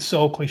stuff gets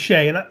so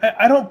cliche. And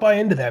I don't buy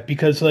into that,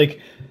 because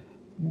like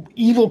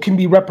evil can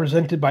be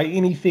represented by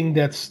anything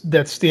that's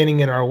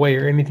standing in our way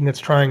or anything that's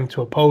trying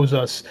to oppose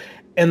us.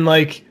 And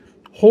like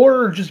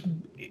horror just,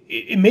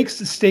 it makes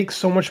the stakes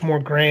so much more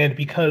grand,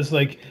 because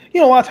like, a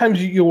lot of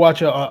times you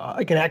watch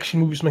like an action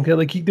movie or something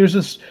like that, like there's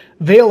this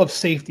veil of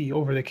safety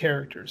over the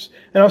characters.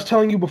 And I was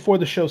telling you before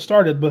the show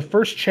started, the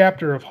first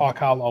chapter of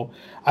Hallow,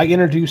 I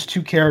introduced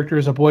two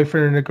characters, a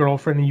boyfriend and a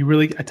girlfriend,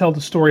 and I tell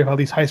the story of how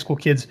these high school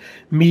kids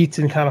meet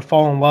and kind of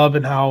fall in love,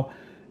 and how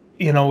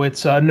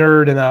it's a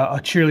nerd and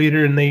a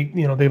cheerleader, and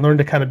they learn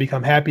to kind of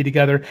become happy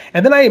together.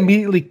 And then I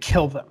immediately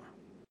kill them,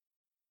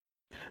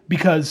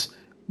 because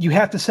you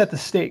have to set the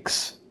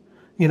stakes,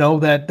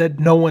 that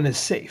no one is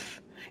safe.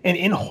 And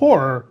in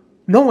horror,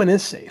 no one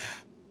is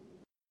safe,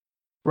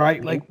 right?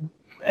 Mm-hmm. Like,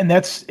 and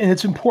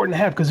it's important to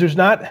have, because there's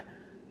not,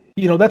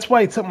 that's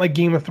why it's something like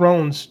Game of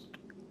Thrones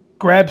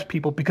grabs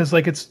people, because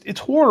like it's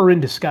horror in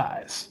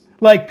disguise.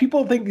 Like,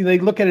 people think, they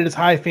look at it as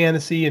high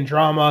fantasy and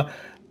drama,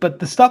 but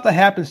the stuff that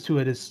happens to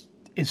it is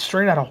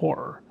straight out of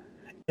horror,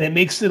 and it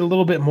makes it a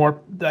little bit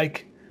more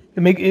like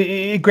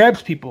it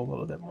grabs people a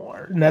little bit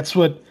more. And that's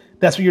what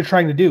you're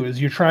trying to do, is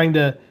you're trying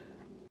to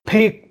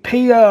pay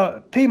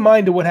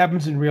mind to what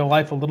happens in real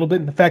life a little bit,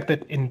 and the fact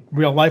that in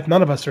real life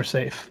none of us are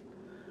safe,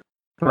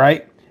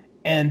 right?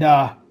 And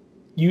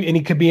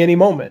it could be any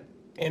moment.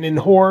 And in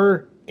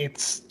horror,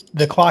 it's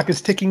the clock is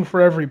ticking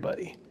for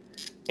everybody,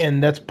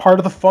 and that's part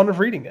of the fun of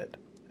reading it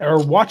or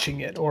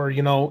watching it, or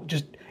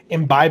just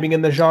imbibing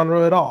in the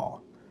genre at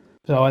all.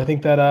 So I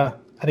think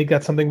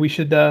that's something we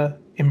should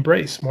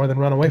embrace more than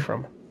run away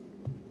from.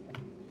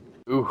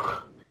 Ooh,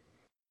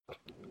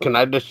 can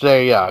I just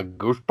say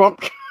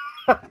goosebumps?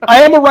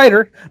 I am a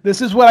writer.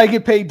 This is what I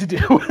get paid to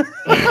do.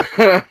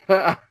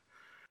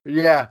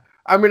 Yeah,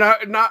 I mean,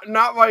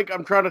 not like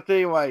I'm trying to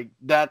say like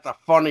that's a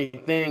funny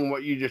thing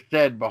what you just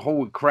said, but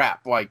holy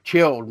crap, like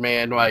chilled,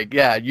 man. Like,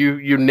 yeah,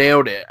 you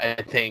nailed it.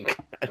 I think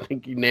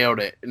you nailed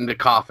it in the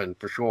coffin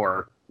for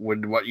sure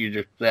with what you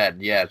just said.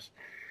 Yes,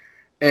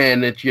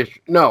 and it's just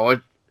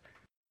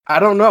I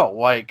don't know.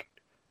 Like,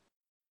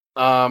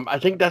 I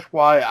think that's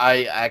why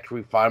I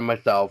actually find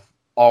myself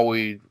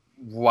always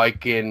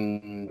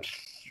liking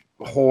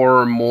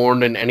horror more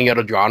than any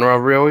other genre,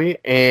 really.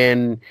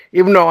 And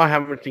even though I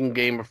haven't seen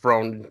Game of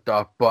Thrones and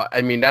stuff, but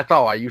I mean, that's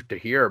all I used to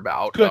hear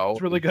about. Good.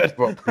 It's really good.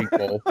 For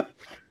people,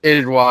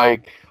 is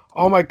like,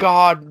 oh my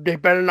god, they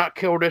better not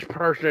kill this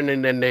person,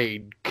 and then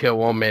they kill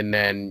them, and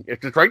then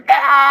it's just like,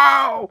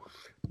 no!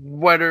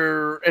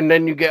 And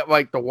then you get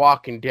like The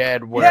Walking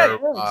Dead, where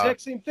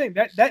exact same thing.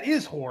 That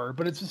is horror,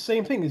 but it's the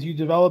same thing. As you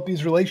develop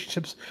these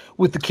relationships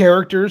with the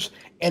characters,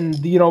 and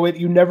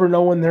you never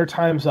know when their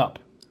time's up,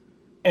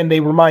 and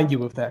they remind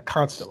you of that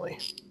constantly.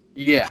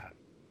 Yeah.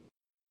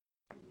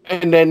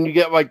 And then you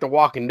get like The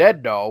Walking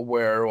Dead, though,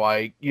 where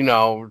like you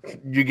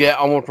get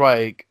almost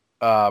like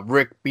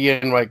Rick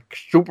being like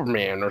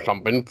Superman or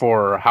something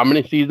for how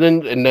many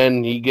seasons, and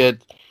then he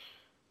gets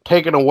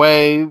taken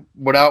away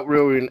without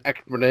really an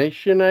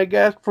explanation, I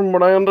guess, from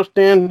what I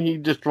understand. He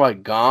just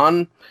like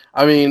gone.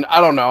 I mean,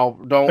 I don't know.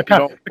 The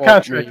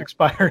contract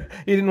expired.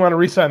 He didn't want to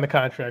re-sign the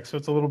contract, so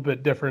it's a little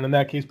bit different in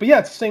that case. But yeah,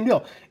 it's the same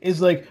deal.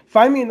 Is like,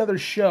 find me another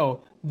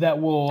show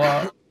that will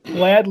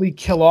gladly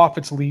kill off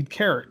its lead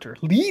character.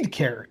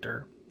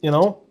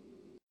 And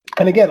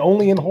again,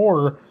 only in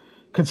horror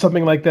could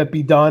something like that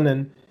be done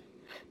and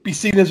be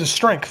seen as a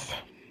strength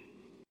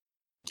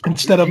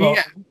instead of a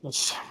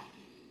weakness.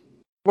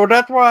 Well,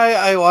 that's why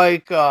I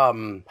like,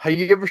 have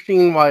you ever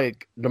seen,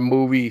 like, the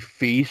movie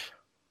Thief?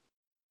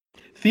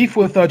 Thief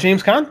with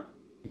James Caan?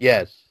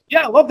 Yes.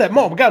 Yeah, I love that.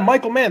 God,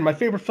 Michael Mann, my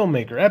favorite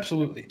filmmaker,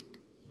 absolutely.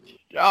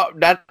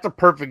 that's a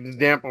perfect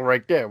example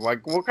right there.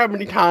 Like, look how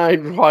many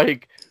times,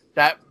 like,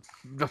 that,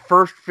 the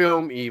first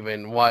film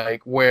even,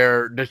 like,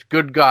 where this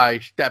good guy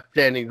steps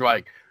in, he's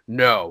like,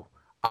 no,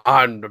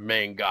 I'm the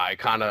main guy,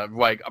 kind of,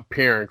 like,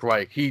 appearance,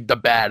 like, he's the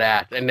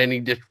badass, and then he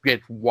just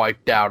gets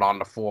wiped out on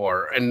the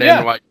floor, and then,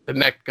 Yeah, like, the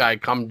next guy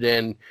comes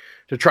in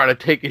to try to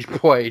take his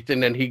place,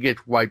 and then he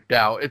gets wiped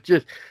out. It's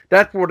just,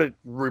 that's what it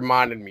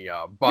reminded me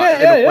of,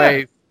 but in a yeah.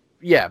 way,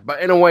 yeah,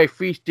 but in a way,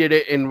 Feast did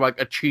it in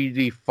like a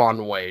cheesy,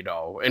 fun way,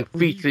 though. And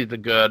Feast is a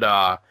good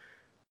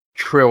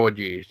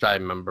trilogy, if I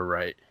remember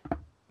right.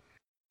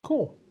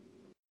 Cool.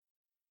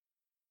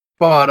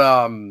 But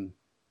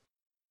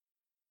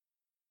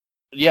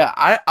yeah,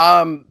 I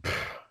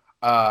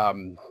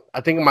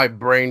think my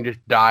brain just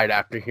died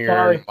after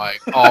hearing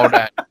like all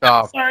that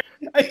stuff, Sorry,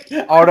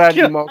 all that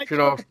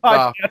emotional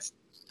stuff.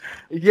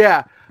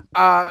 Yeah,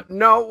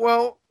 no,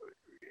 well,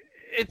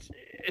 it's.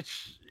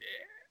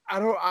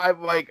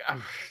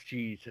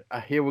 Jeez,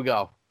 here we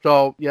go.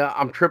 So, yeah,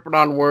 I'm tripping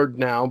on words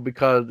now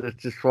because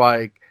it's just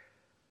like,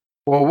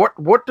 well,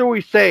 what do we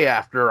say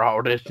after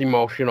all this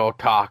emotional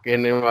talk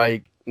and then,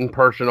 like,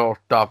 personal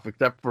stuff,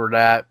 except for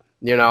that,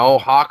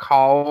 Hawk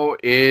Hollow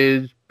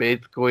is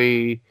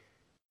basically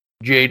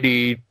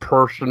JD's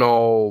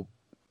personal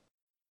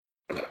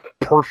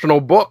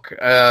book.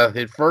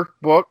 His first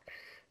book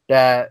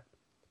that,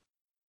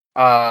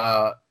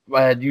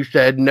 as you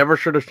said, never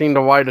should have seen the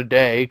light of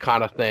day,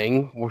 kind of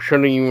thing. We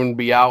shouldn't even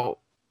be out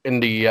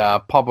in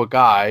the public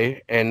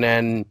eye. And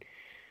then,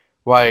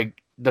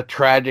 like, the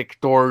tragic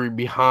story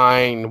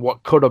behind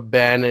what could have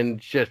been, and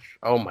just,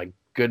 oh my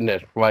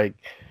goodness, like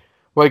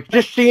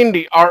just seeing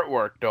the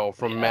artwork though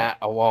from Matt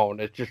alone,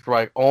 it's just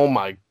like, oh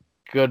my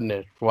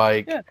goodness,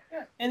 like,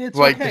 and it's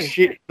like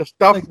okay. the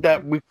stuff like,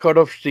 that we could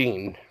have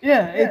seen.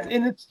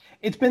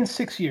 It's been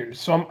 6 years,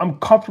 so I'm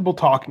comfortable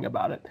talking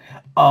about it.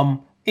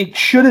 It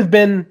should have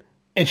been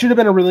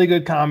a really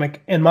good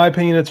comic. In my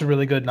opinion, it's a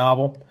really good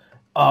novel.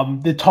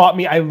 That taught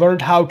me. I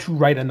learned how to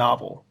write a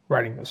novel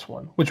writing this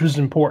one, which was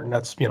important.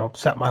 That's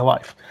set my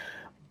life.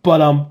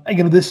 But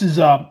this is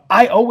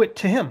I owe it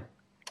to him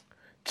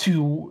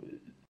to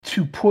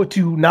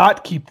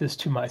not keep this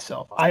to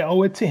myself. I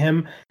owe it to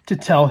him to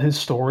tell his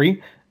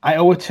story. I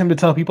owe it to him to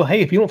tell people, hey,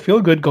 if you don't feel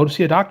good, go to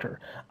see a doctor.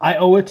 I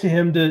owe it to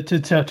him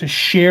to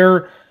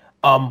share.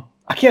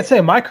 I can't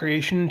say my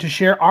creation, to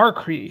share our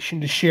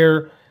creation, to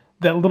share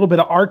that little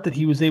bit of art that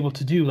he was able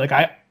to do. Like,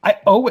 I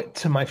owe it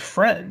to my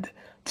friend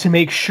to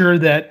make sure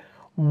that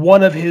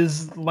one of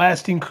his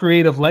lasting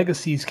creative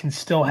legacies can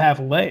still have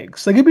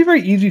legs. Like, it'd be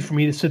very easy for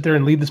me to sit there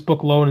and leave this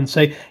book alone and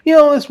say,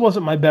 this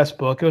wasn't my best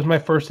book. It was my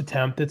first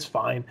attempt. It's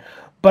fine.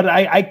 But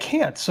I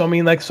can't. So,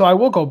 so I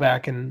will go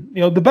back and,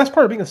 the best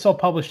part of being a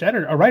self-published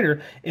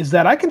writer is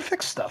that I can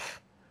fix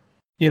stuff.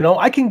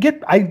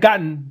 I've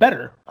gotten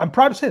better. I'm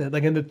proud to say that.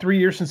 Like, in the 3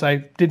 years since I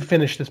did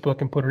finish this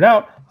book and put it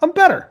out, I'm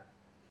better.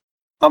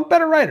 I'm a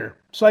better writer.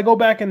 So I go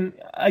back and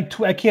I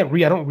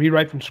don't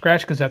rewrite from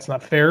scratch because that's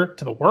not fair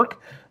to the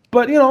work.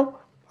 But,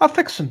 I'll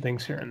fix some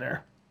things here and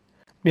there.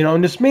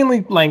 And just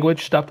mainly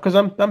language stuff because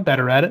I'm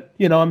better at it.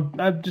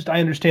 I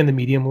understand the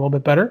medium a little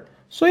bit better.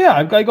 So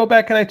yeah, I go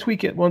back and I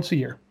tweak it once a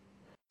year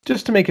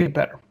just to make it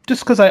better.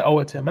 Just because I owe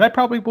it to him. And I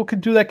probably will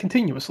do that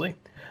continuously.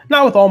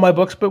 Not with all my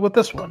books, but with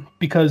this one.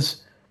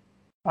 Because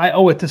I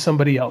owe it to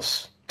somebody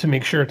else to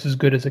make sure it's as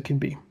good as it can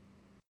be.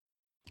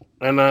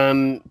 And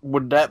then,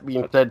 with that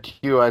being said to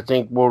you, I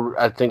think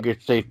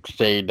it's safe to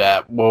say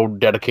that we'll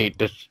dedicate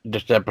this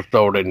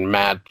episode in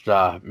Matt's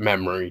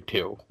memory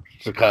too,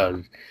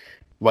 because,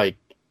 like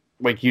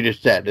you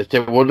just said, if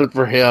it wasn't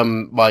for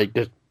him, like,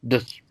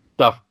 this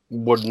stuff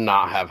would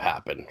not have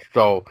happened.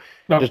 So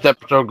This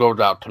episode goes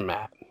out to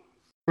Matt.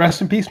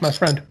 Rest in peace, my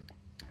friend.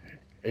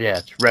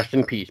 Yes, rest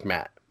in peace,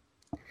 Matt.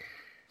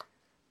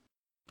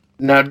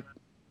 Now,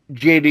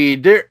 JD,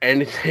 is there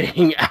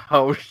anything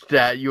else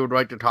that you would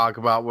like to talk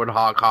about with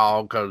Hawk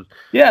Hall? Because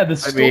the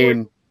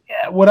story.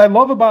 What I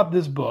love about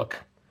this book,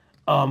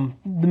 the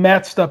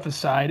Matt stuff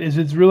aside, is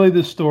it's really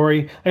the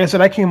story. Like I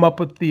said, I came up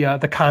with the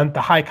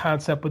high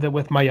concept with it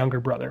with my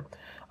younger brother.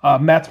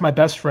 Matt's my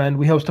best friend.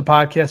 We host a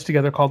podcast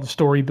together called the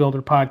Story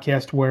Builder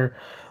Podcast,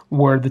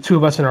 where the two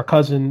of us and our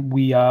cousin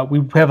we have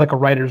like a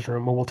writer's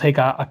room where we'll take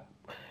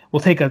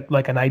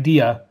an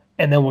idea.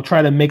 And then we'll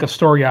try to make a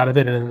story out of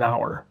it in an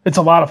hour. It's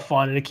a lot of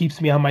fun, and it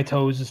keeps me on my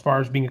toes as far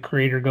as being a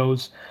creator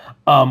goes.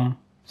 So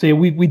yeah,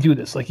 we do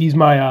this. Like, he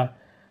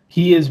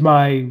is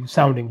my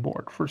sounding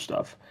board for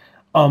stuff.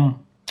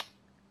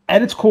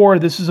 At its core,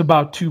 this is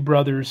about two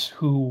brothers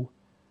who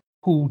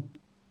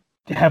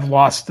have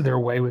lost their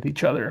way with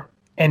each other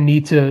and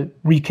need to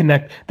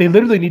reconnect. They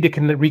literally need to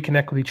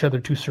reconnect with each other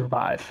to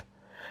survive.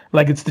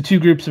 Like, it's the two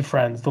groups of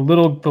friends. The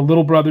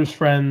little brother's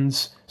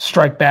friends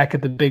strike back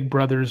at the big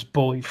brother's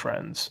bully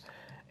friends.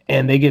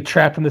 And they get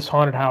trapped in this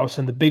haunted house,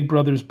 and the big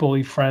brother's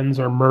bully friends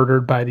are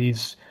murdered by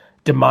these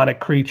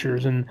demonic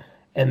creatures. And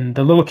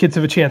the little kids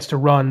have a chance to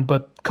run,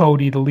 but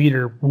Cody, the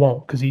leader,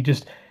 won't, because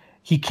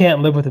he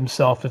can't live with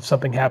himself if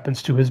something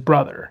happens to his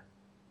brother.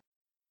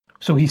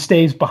 So he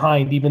stays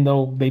behind, even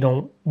though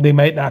they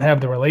might not have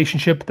the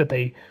relationship that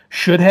they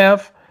should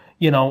have.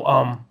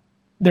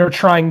 They're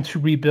trying to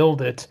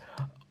rebuild it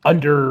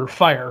under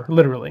fire,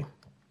 literally.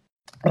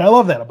 And I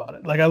love that about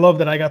it. Like, I love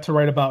that I got to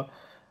write about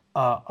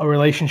a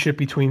relationship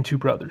between two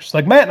brothers.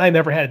 Like, Matt and I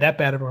never had that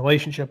bad of a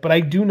relationship, but I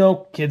do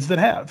know kids that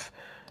have.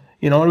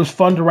 It was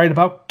fun to write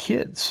about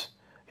kids.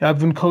 I've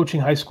been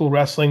coaching high school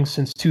wrestling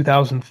since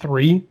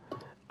 2003.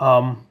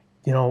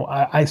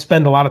 I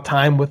spend a lot of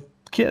time with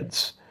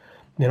kids.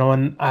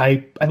 And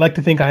I like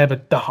to think I have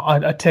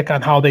a tick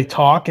on how they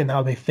talk and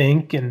how they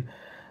think, and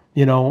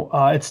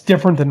it's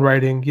different than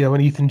writing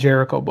an Ethan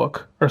Jericho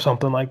book or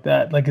something like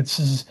that. Like,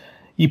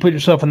 you put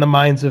yourself in the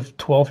minds of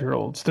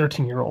 12-year-olds,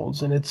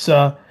 13-year-olds, and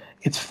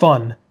it's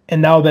fun.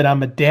 And now that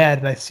I'm a dad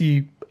and I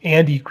see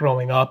Andy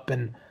growing up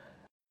and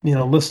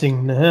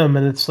listening to him,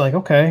 and it's like,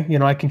 okay,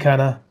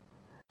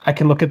 I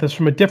can look at this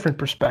from a different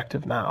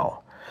perspective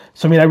now.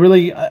 So I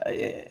really,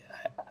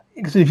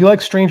 if you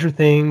like Stranger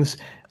Things,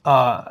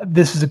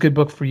 this is a good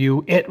book for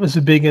you. It was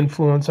a big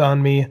influence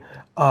on me.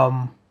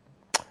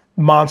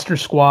 Monster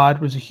Squad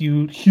was a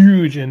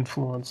huge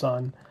influence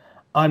on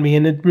me,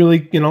 and it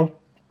really,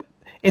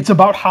 it's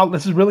about how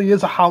this really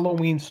is a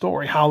Halloween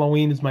story.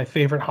 Halloween is my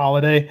favorite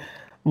holiday.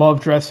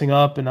 Love dressing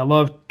up, and I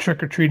love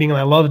trick or treating, and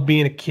I love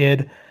being a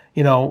kid.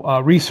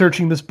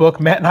 Researching this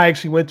book, Matt and I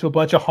actually went to a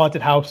bunch of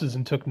haunted houses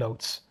and took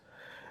notes.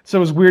 So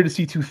it was weird to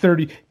see two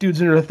dudes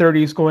in their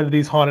 30s going to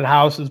these haunted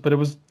houses, but it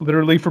was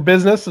literally for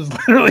business. It was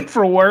literally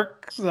for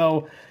work.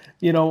 So,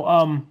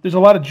 there's a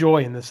lot of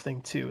joy in this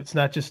thing too. It's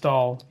not just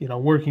all,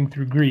 working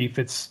through grief.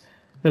 There's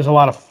a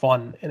lot of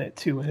fun in it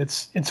too. And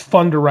it's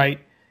fun to write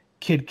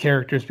kid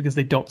characters because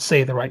they don't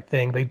say the right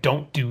thing. They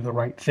don't do the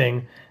right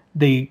thing.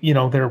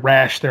 They're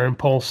rash. They're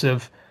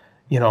impulsive.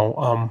 They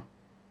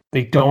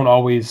don't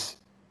always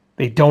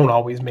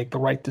make the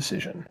right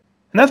decision.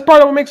 And that's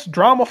part of what makes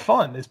drama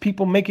fun, is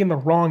people making the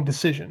wrong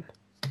decision.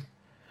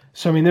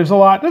 So there's a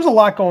lot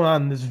going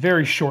on in this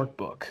very short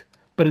book,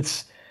 but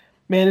it's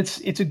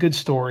a good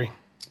story.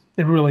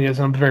 It really is,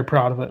 and I'm very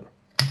proud of it.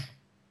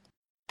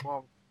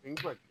 Well, it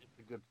seems like it's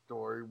a good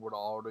story with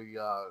all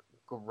the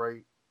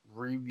great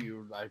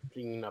reviews I've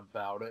seen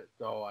about it.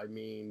 So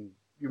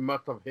you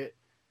must have hit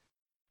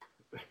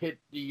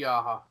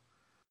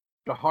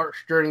the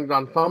heartstrings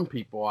on some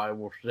people, I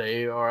will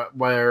say, or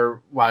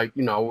where, like,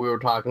 we were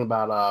talking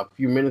about a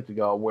few minutes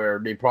ago, where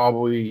they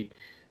probably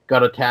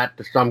got attached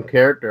to some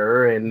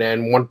character, and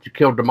then once you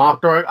killed them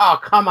off, they're like, oh,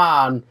 come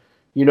on,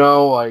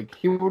 like,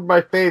 he was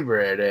my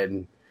favorite,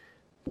 and,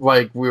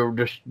 like, we were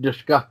just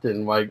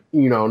discussing, like,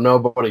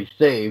 nobody's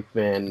safe,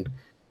 and,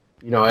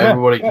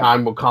 everybody's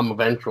time will come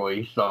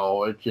eventually,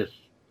 so it's just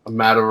a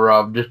matter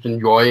of just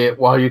enjoy it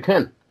while you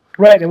can.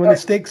 Right, and when the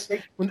stakes,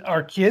 when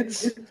our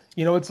kids,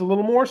 it's a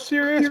little more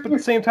serious, but at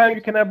the same time,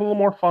 you can have a little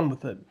more fun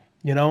with it,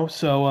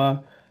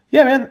 So,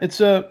 yeah, man, it's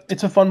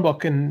a fun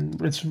book,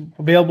 and it's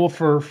available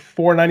for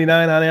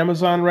 $4.99 on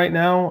Amazon right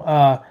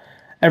now.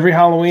 Every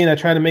Halloween, I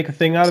try to make a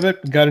thing out of it.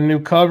 We got a new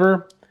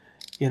cover,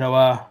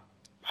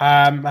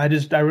 I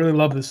really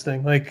love this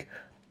thing. Like,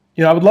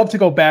 I would love to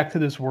go back to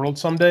this world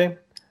someday,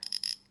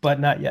 but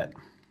not yet.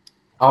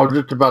 I was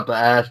just about to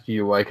ask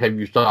you, like, have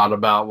you thought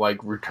about, like,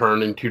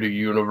 returning to the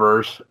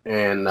universe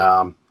and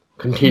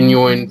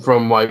continuing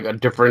from, like, a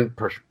different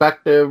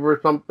perspective or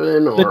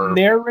something? Or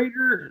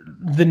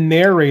The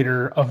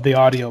narrator of the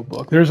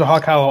audiobook, there's a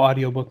Hawk Hallow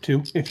audiobook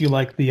too, if you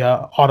like the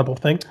Audible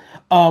thing,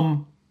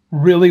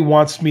 really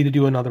wants me to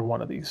do another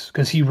one of these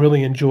because he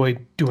really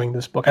enjoyed doing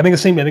this book. I think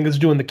it's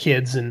doing the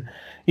kids, and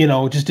he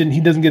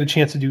doesn't get a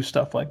chance to do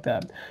stuff like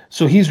that.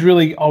 So he's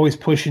really always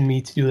pushing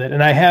me to do that.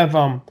 And I have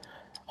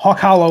Hawk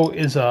Hallow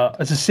is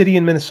a city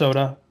in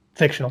Minnesota,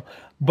 fictional,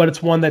 but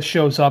it's one that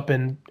shows up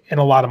in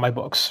a lot of my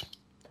books.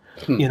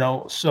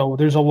 So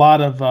there's a lot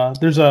of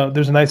there's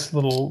a nice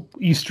little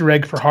Easter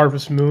egg for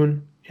Harvest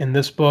Moon in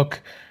this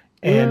book,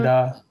 and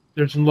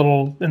there's a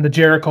little in the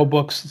Jericho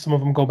books. Some of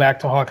them go back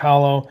to Hawk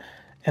Hallow,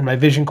 and my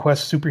Vision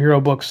Quest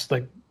superhero books.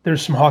 Like,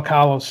 there's some Hawk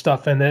Hallow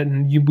stuff in it,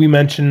 and we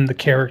mentioned the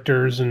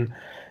characters, and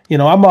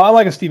I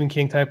like a Stephen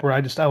King type where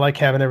I like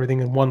having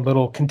everything in one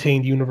little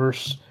contained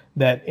universe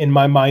that, in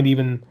my mind,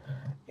 even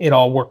it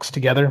all works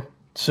together.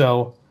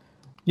 So,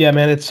 yeah,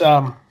 man, it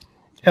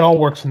all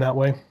works in that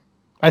way.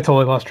 I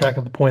totally lost track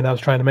of the point I was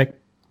trying to make.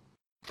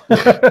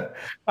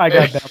 I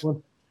got that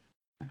one.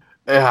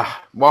 Yeah,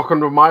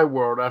 welcome to my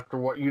world after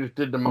what you just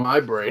did to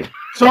my brain.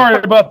 Sorry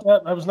about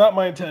that. That was not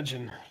my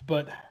intention,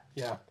 but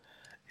yeah,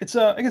 it's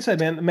like I said,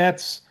 man.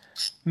 Matt's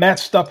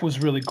stuff was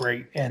really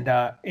great, and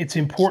it's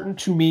important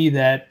to me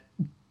that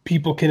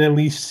people can at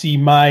least see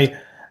my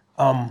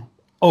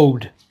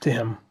ode to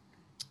him.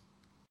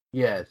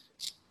 Yes.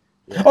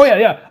 Oh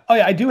yeah.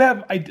 I do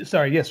have.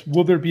 Sorry. Yes.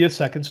 Will there be a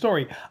second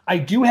story? I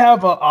do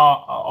have a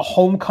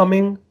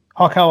homecoming,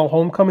 Hawk Hallow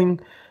homecoming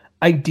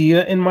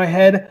idea in my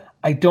head.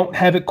 I don't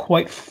have it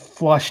quite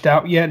flushed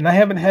out yet, and I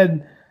haven't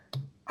had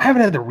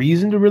the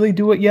reason to really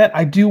do it yet.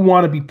 I do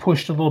want to be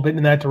pushed a little bit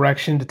in that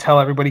direction to tell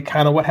everybody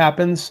kind of what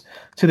happens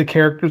to the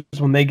characters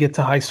when they get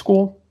to high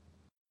school.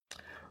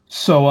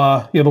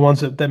 So the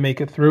ones that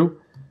make it through.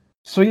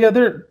 So yeah,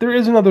 there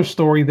is another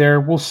story there.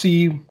 We'll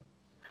see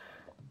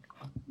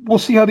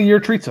how the year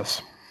treats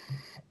us.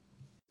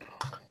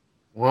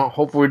 Well,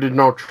 hopefully there's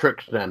no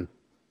tricks then.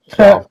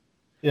 So,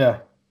 yeah.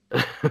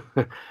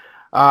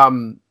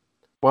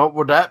 Well,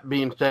 with that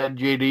being said,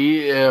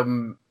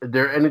 JD, is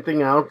there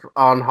anything else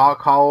on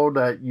Hawk Hollow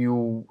that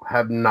you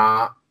have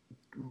not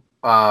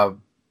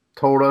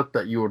told us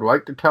that you would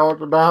like to tell us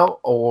about,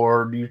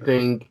 or do you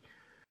think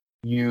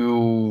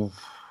you've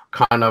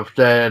kind of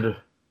said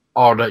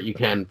all that you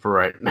can for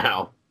right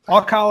now?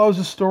 Hawk Hollow is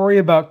a story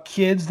about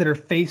kids that are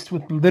faced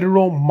with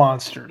literal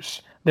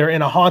monsters. They're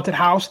in a haunted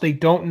house. They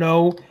don't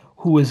know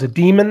who is a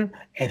demon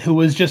and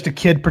who is just a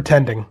kid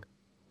pretending.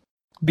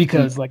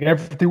 Because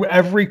through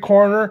every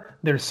corner,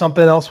 there's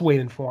something else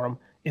waiting for them.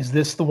 Is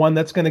this the one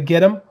that's going to get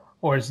them,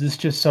 or is this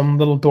just some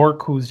little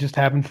dork who's just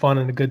having fun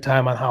and a good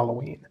time on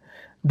Halloween?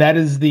 That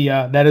is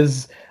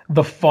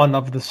the fun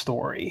of the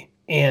story,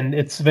 and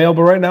it's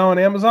available right now on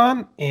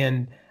Amazon.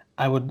 And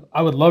I would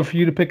love for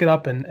you to pick it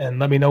up and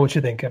let me know what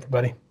you think,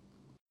 everybody.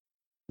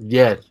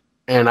 Yes,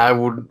 and I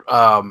would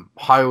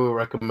highly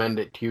recommend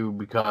it to you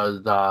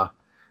because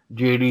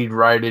JD's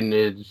writing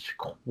is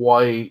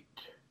quite.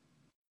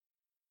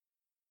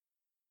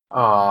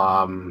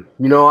 I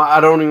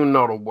don't even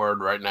know the word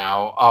right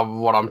now of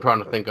what I'm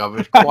trying to think of.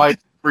 It's quite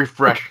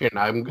refreshing.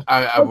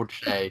 I would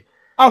say.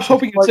 I was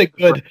hoping you'd say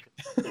good.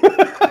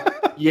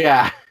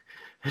 Yeah,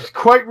 it's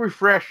quite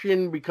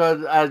refreshing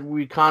because as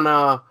we kind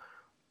of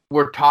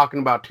were talking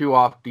about too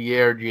off the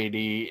air,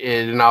 JD,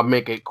 and I'll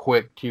make it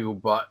quick too,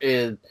 but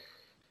with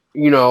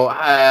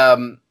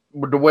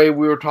the way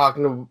we were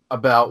talking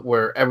about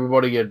where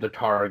everybody is the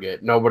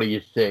target, nobody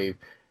is safe.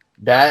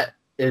 That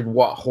is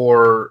what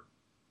horror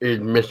is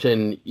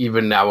missing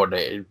even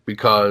nowadays,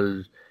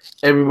 because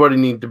everybody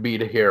needs to be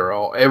the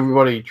hero.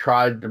 Everybody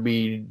tries to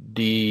be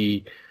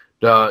the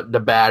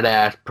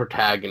badass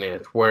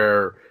protagonist.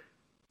 Where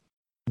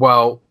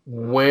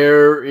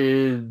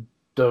is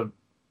the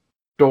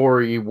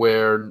story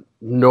where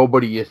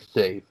nobody is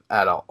safe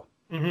at all,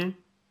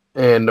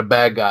 and the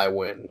bad guy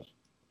wins?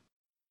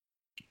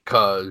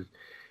 Because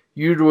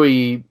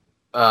usually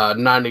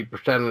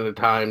 90% of the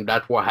time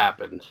that's what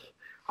happens,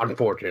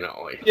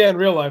 unfortunately. Yeah, in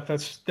real life,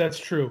 that's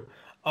true.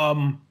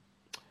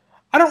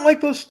 I don't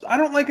like those. I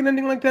don't like an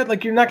ending like that.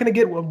 Like, you're not going to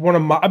get one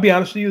of my. I'll be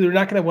honest with you, they're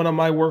not going to one of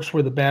my works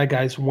where the bad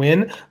guys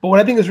win. But what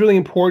I think is really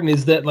important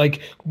is that,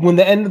 like, when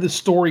the end of the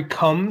story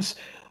comes,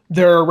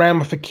 there are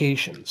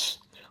ramifications.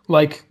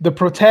 Like, the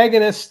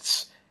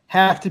protagonists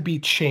have to be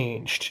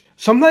changed.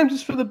 Sometimes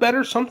it's for the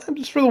better. Sometimes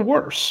it's for the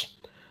worse.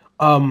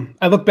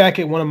 I look back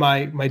at one of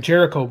my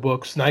Jericho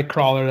books,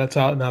 Nightcrawler, that's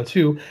out now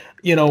too.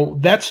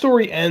 That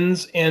story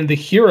ends and the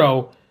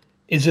hero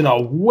is in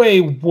a way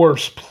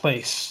worse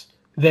place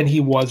than he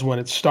was when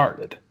it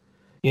started.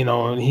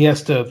 And he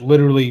has to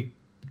literally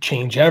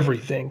change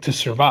everything to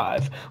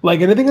survive.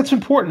 And I think that's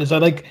important is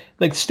that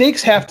like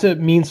stakes have to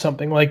mean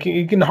something. Like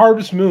in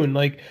Harvest Moon,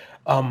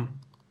 the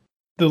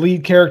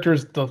lead character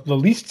is the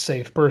least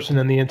safe person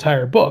in the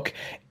entire book.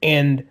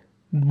 And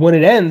when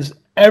it ends,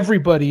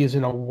 everybody is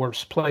in a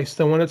worse place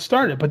than when it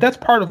started. But that's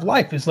part of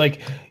life, is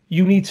like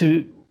you need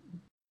to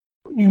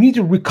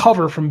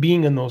recover from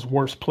being in those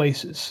worst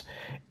places.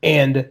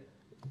 And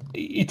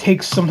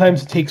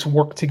sometimes it takes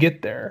work to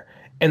get there.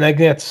 And I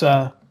think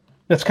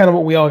that's kind of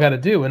what we all got to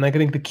do. And I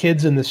think the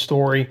kids in this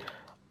story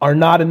are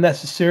not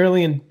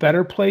necessarily in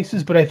better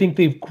places, but I think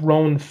they've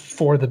grown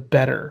for the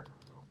better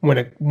when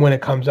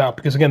it comes out.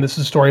 Because again, this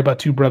is a story about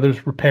two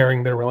brothers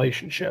repairing their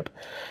relationship.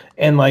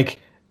 And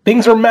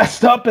things are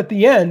messed up at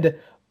the end,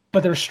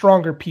 but they're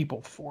stronger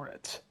people for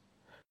it.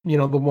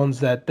 The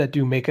ones that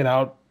do make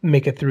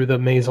it through the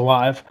maze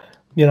alive.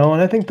 And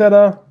I think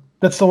that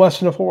that's the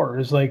lesson of horror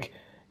is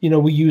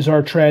we use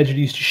our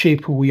tragedies to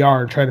shape who we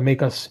are and try to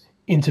make us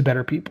into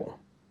better people.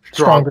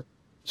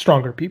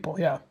 Stronger people.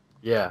 Yeah.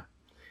 Yeah.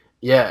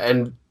 Yeah.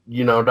 And,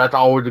 that's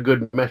always a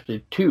good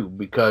message too,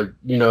 because,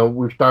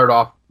 we start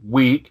off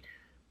weak,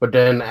 but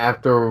then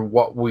after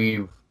what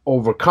we've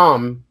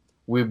overcome,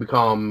 we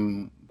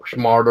become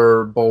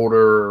smarter,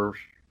 bolder,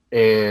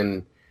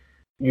 and,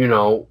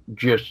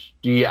 just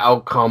the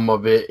outcome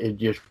of it is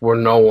just we're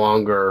no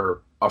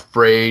longer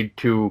afraid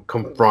to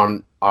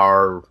confront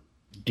our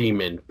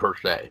demon per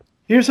se.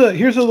 Here's a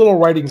little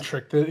writing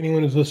trick that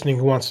anyone who's listening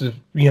who wants to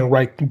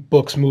write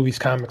books, movies,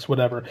 comics,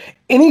 whatever.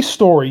 Any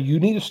story, you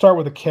need to start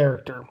with a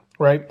character,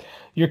 right?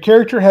 Your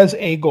character has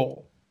a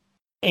goal,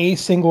 a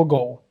single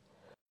goal.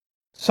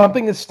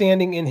 Something is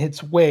standing in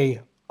its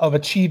way of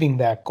achieving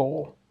that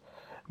goal.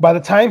 By the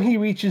time he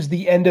reaches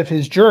the end of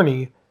his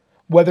journey,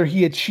 whether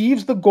he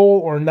achieves the goal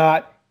or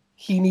not,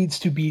 he needs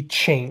to be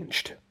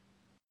changed.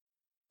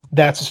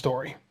 That's a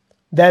story.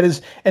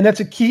 That's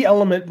a key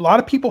element. A lot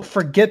of people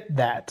forget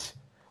that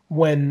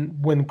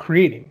when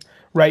creating,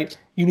 right?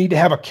 You need to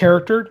have a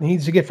character. He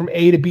needs to get from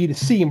A to B to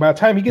C. And by the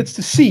time he gets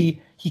to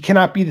C, he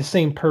cannot be the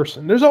same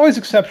person. There's always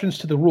exceptions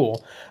to the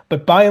rule.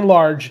 But by and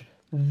large,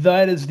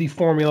 that is the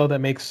formula that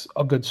makes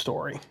a good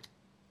story.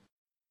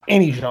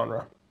 Any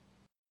genre.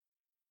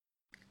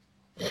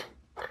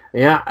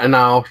 Yeah, and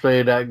I'll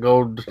say that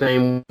goes the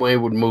same way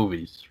with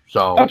movies.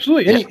 So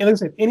Absolutely. yeah, And like I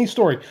said, any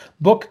story,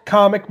 book,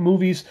 comic,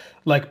 movies,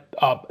 like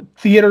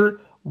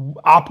theater,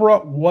 opera,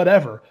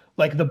 whatever.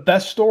 Like the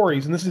best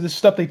stories, and this is the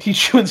stuff they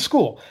teach you in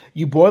school.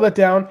 You boil it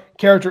down.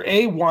 Character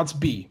A wants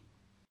B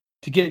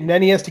to get, and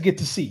then he has to get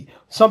to C.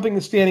 Something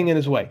that's standing in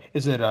his way.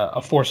 Is it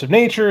a force of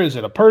nature? Is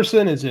it a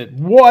person? Is it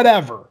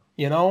whatever?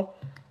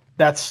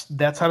 That's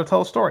how to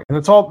tell a story, and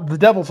it's all the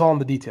devil's all in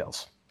the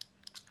details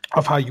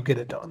of how you get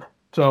it done.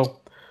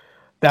 So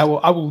I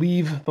will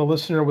leave the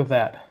listener with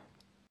that.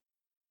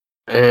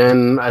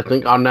 and I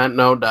think on that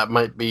note, that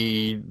might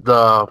be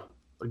the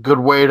good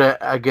way to,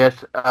 I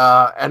guess,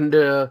 end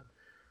the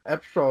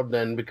episode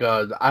then,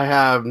 because I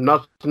have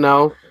nothing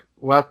else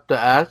left to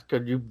ask.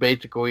 Because you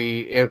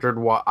basically answered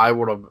what I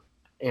would have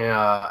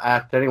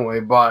asked anyway.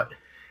 But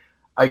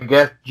I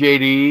guess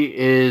JD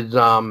is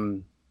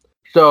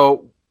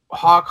so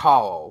Hawk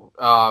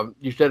Hollow.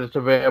 You said it's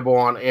available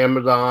on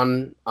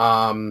Amazon. It's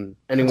on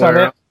Anywhere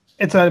it. else?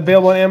 It's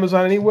available on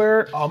Amazon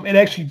anywhere. It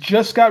actually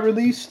just got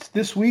released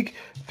this week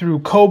through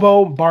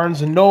Kobo,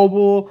 Barnes and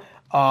Noble.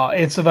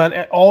 It's on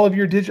all of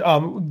your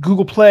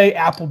Google Play,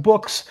 Apple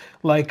Books.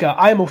 Like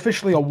I am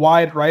officially a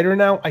wide writer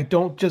now. I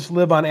don't just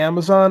live on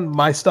Amazon.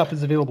 My stuff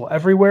is available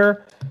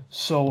everywhere.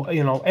 So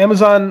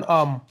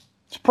Amazon.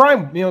 It's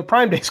Prime.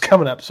 Prime Day's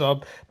coming up, so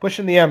I'm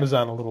pushing the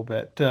Amazon a little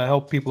bit to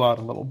help people out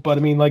a little. But I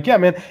mean, like, yeah,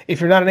 man.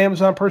 If you're not an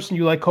Amazon person,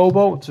 you like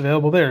Kobo, it's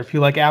available there. If you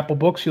like Apple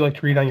Books, you like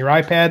to read on your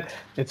iPad,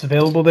 it's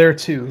available there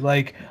too.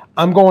 Like,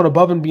 I'm going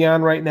above and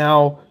beyond right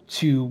now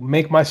to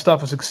make my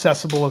stuff as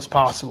accessible as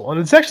possible, and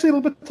it's actually a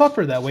little bit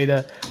tougher that way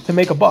to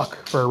make a buck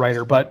for a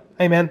writer. But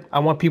hey, man, I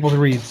want people to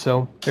read,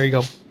 so there you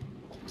go.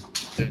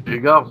 There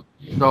you go.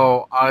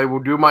 So I will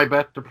do my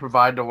best to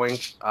provide the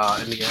links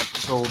in the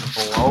episode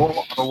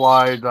below.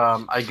 Otherwise,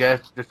 I guess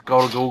just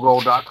go to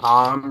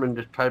google.com and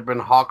just type in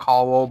Hawk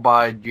Hollow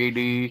by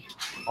JD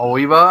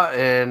Oliva,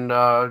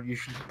 and you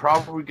should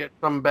probably get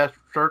some best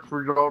search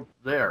results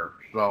there.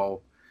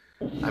 So,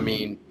 I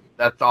mean,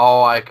 that's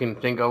all I can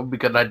think of,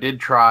 because I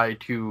did try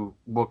to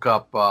look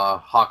up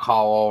Hawk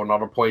Hollow and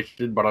other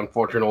places, but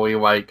unfortunately,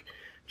 like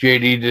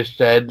JD just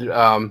said,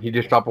 he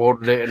just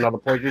uploaded it in other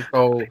places.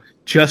 So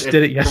Just it's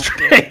did it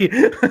yesterday.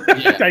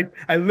 yeah,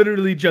 I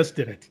literally just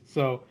did it.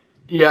 So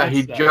yeah, he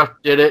it's just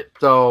did it.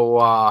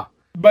 So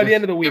by the just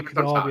end of the give it week,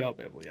 some they'll all be time.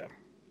 available. Yeah.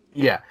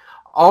 Yeah.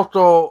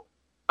 Also,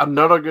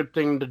 another good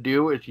thing to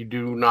do if you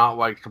do not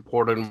like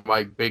supporting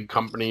like big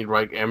companies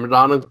like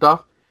Amazon and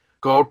stuff,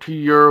 go to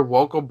your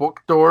local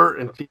bookstore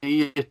and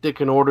see if they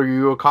can order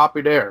you a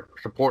copy there.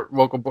 Support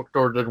local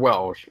bookstores as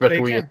well, They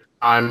especially in can.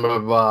 a time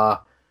of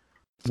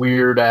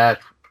weird ass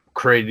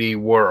crazy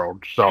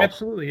world. So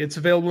Absolutely. It's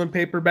available in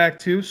paperback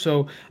too.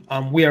 So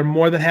we are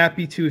more than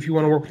happy to, if you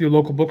want to work with your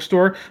local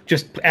bookstore,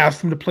 just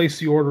ask them to place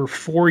the order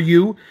for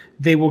you.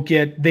 They will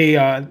bid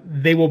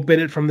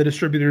it from the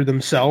distributor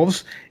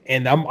themselves.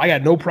 And I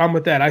got no problem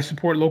with that. I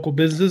support local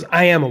businesses.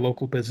 I am a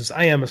local business.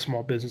 I am a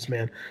small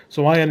businessman.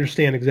 So I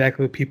understand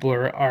exactly what people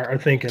are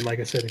thinking.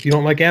 Like I said, if you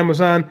don't like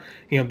Amazon,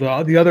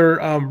 the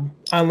other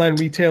online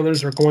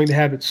retailers are going to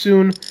have it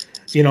soon.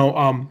 You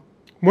know,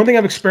 one thing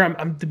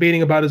I'm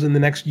debating about is in the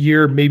next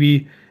year,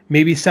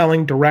 maybe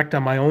selling direct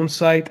on my own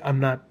site. I'm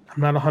not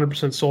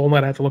 100% sold on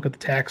that. I have to look at the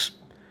tax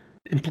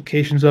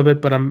implications of it,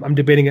 but I'm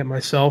debating it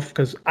myself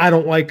because I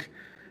don't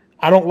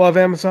love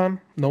Amazon.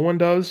 No one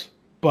does,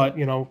 but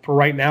for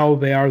right now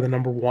they are the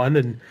number one,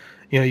 and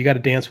you got to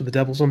dance with the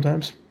devil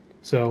sometimes.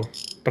 So,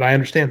 but I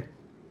understand.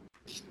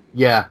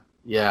 yeah,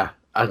 yeah.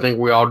 I think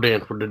we all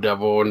dance with the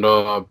devil in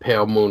the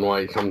pale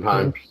moonlight Yeah.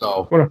 sometimes.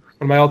 So One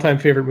of my all-time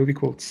favorite movie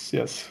quotes.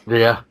 Yes.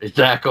 yeah,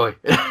 exactly.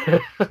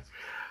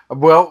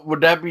 Well,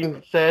 with that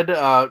being said,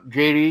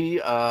 JD,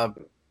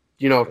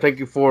 thank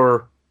you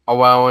for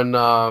allowing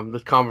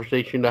this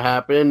conversation to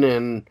happen,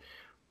 and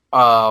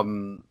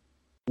um,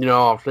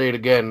 I'll say it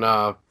again.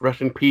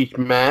 Rest in peace,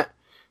 Matt.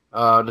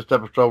 This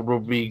episode will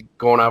be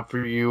going out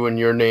for you in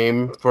your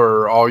name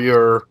for all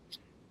your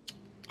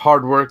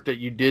hard work that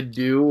you did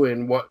do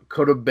and what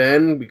could have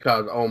been.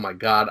 Because oh my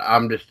God,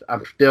 I'm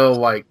still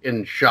like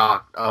in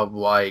shock of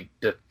like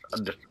this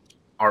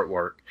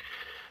artwork.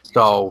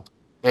 So,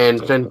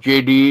 and since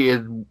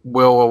JD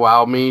will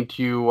allow me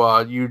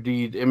to use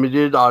these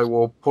images, I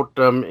will put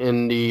them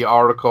in the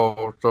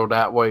article so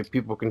that way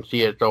people can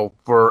see it. So,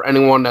 for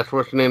anyone that's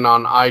listening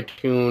on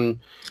iTunes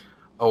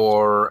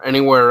or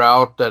anywhere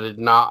else that is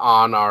not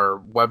on our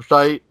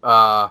website,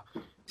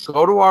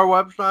 go to our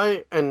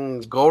website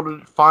and go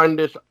to find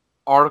this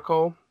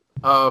article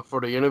for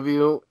the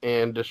interview,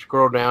 and just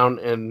scroll down,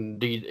 and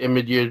these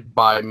images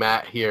by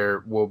Matt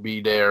here will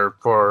be there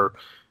for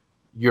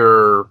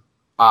your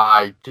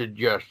eye to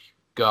just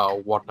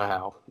go, what the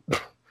hell?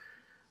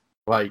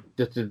 Like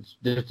this is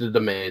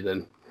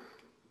amazing.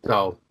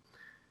 So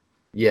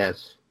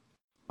yes.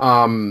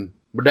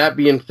 With that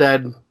being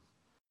said,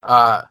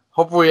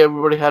 hopefully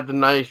everybody had a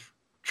nice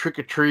trick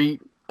or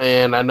treat.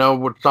 And I know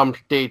with some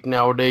states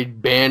nowadays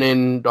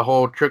banning the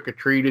whole trick or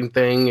treating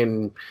thing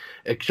and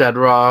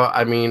etc.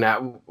 I mean,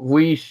 at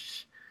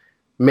least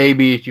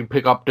maybe if you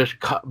pick up this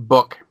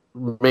book,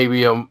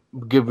 maybe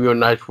give you a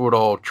nice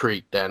little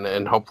treat then,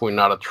 and hopefully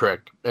not a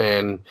trick.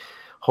 And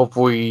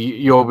hopefully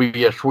you'll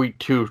be a sweet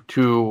tooth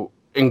to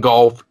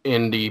engulf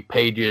in the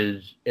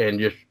pages and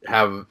just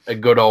have a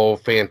good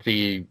old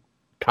fancy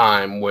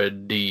time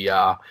with the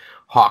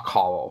Hawk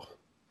Hollow.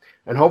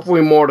 And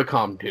hopefully more to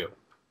come too.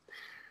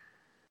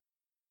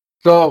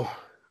 So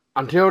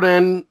until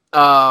then,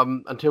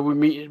 until we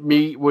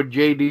meet with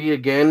JD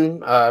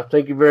again,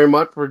 thank you very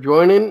much for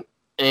joining.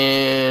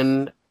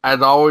 And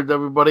as always,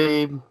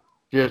 everybody,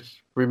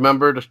 just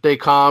remember to stay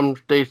calm,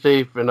 stay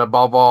safe, and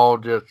above all,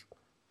 just,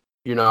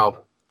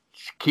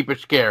 keep it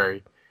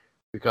scary.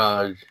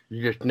 Because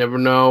you just never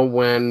know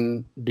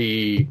when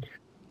the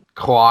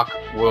clock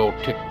will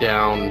tick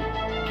down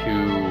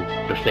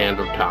to the sands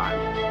of time.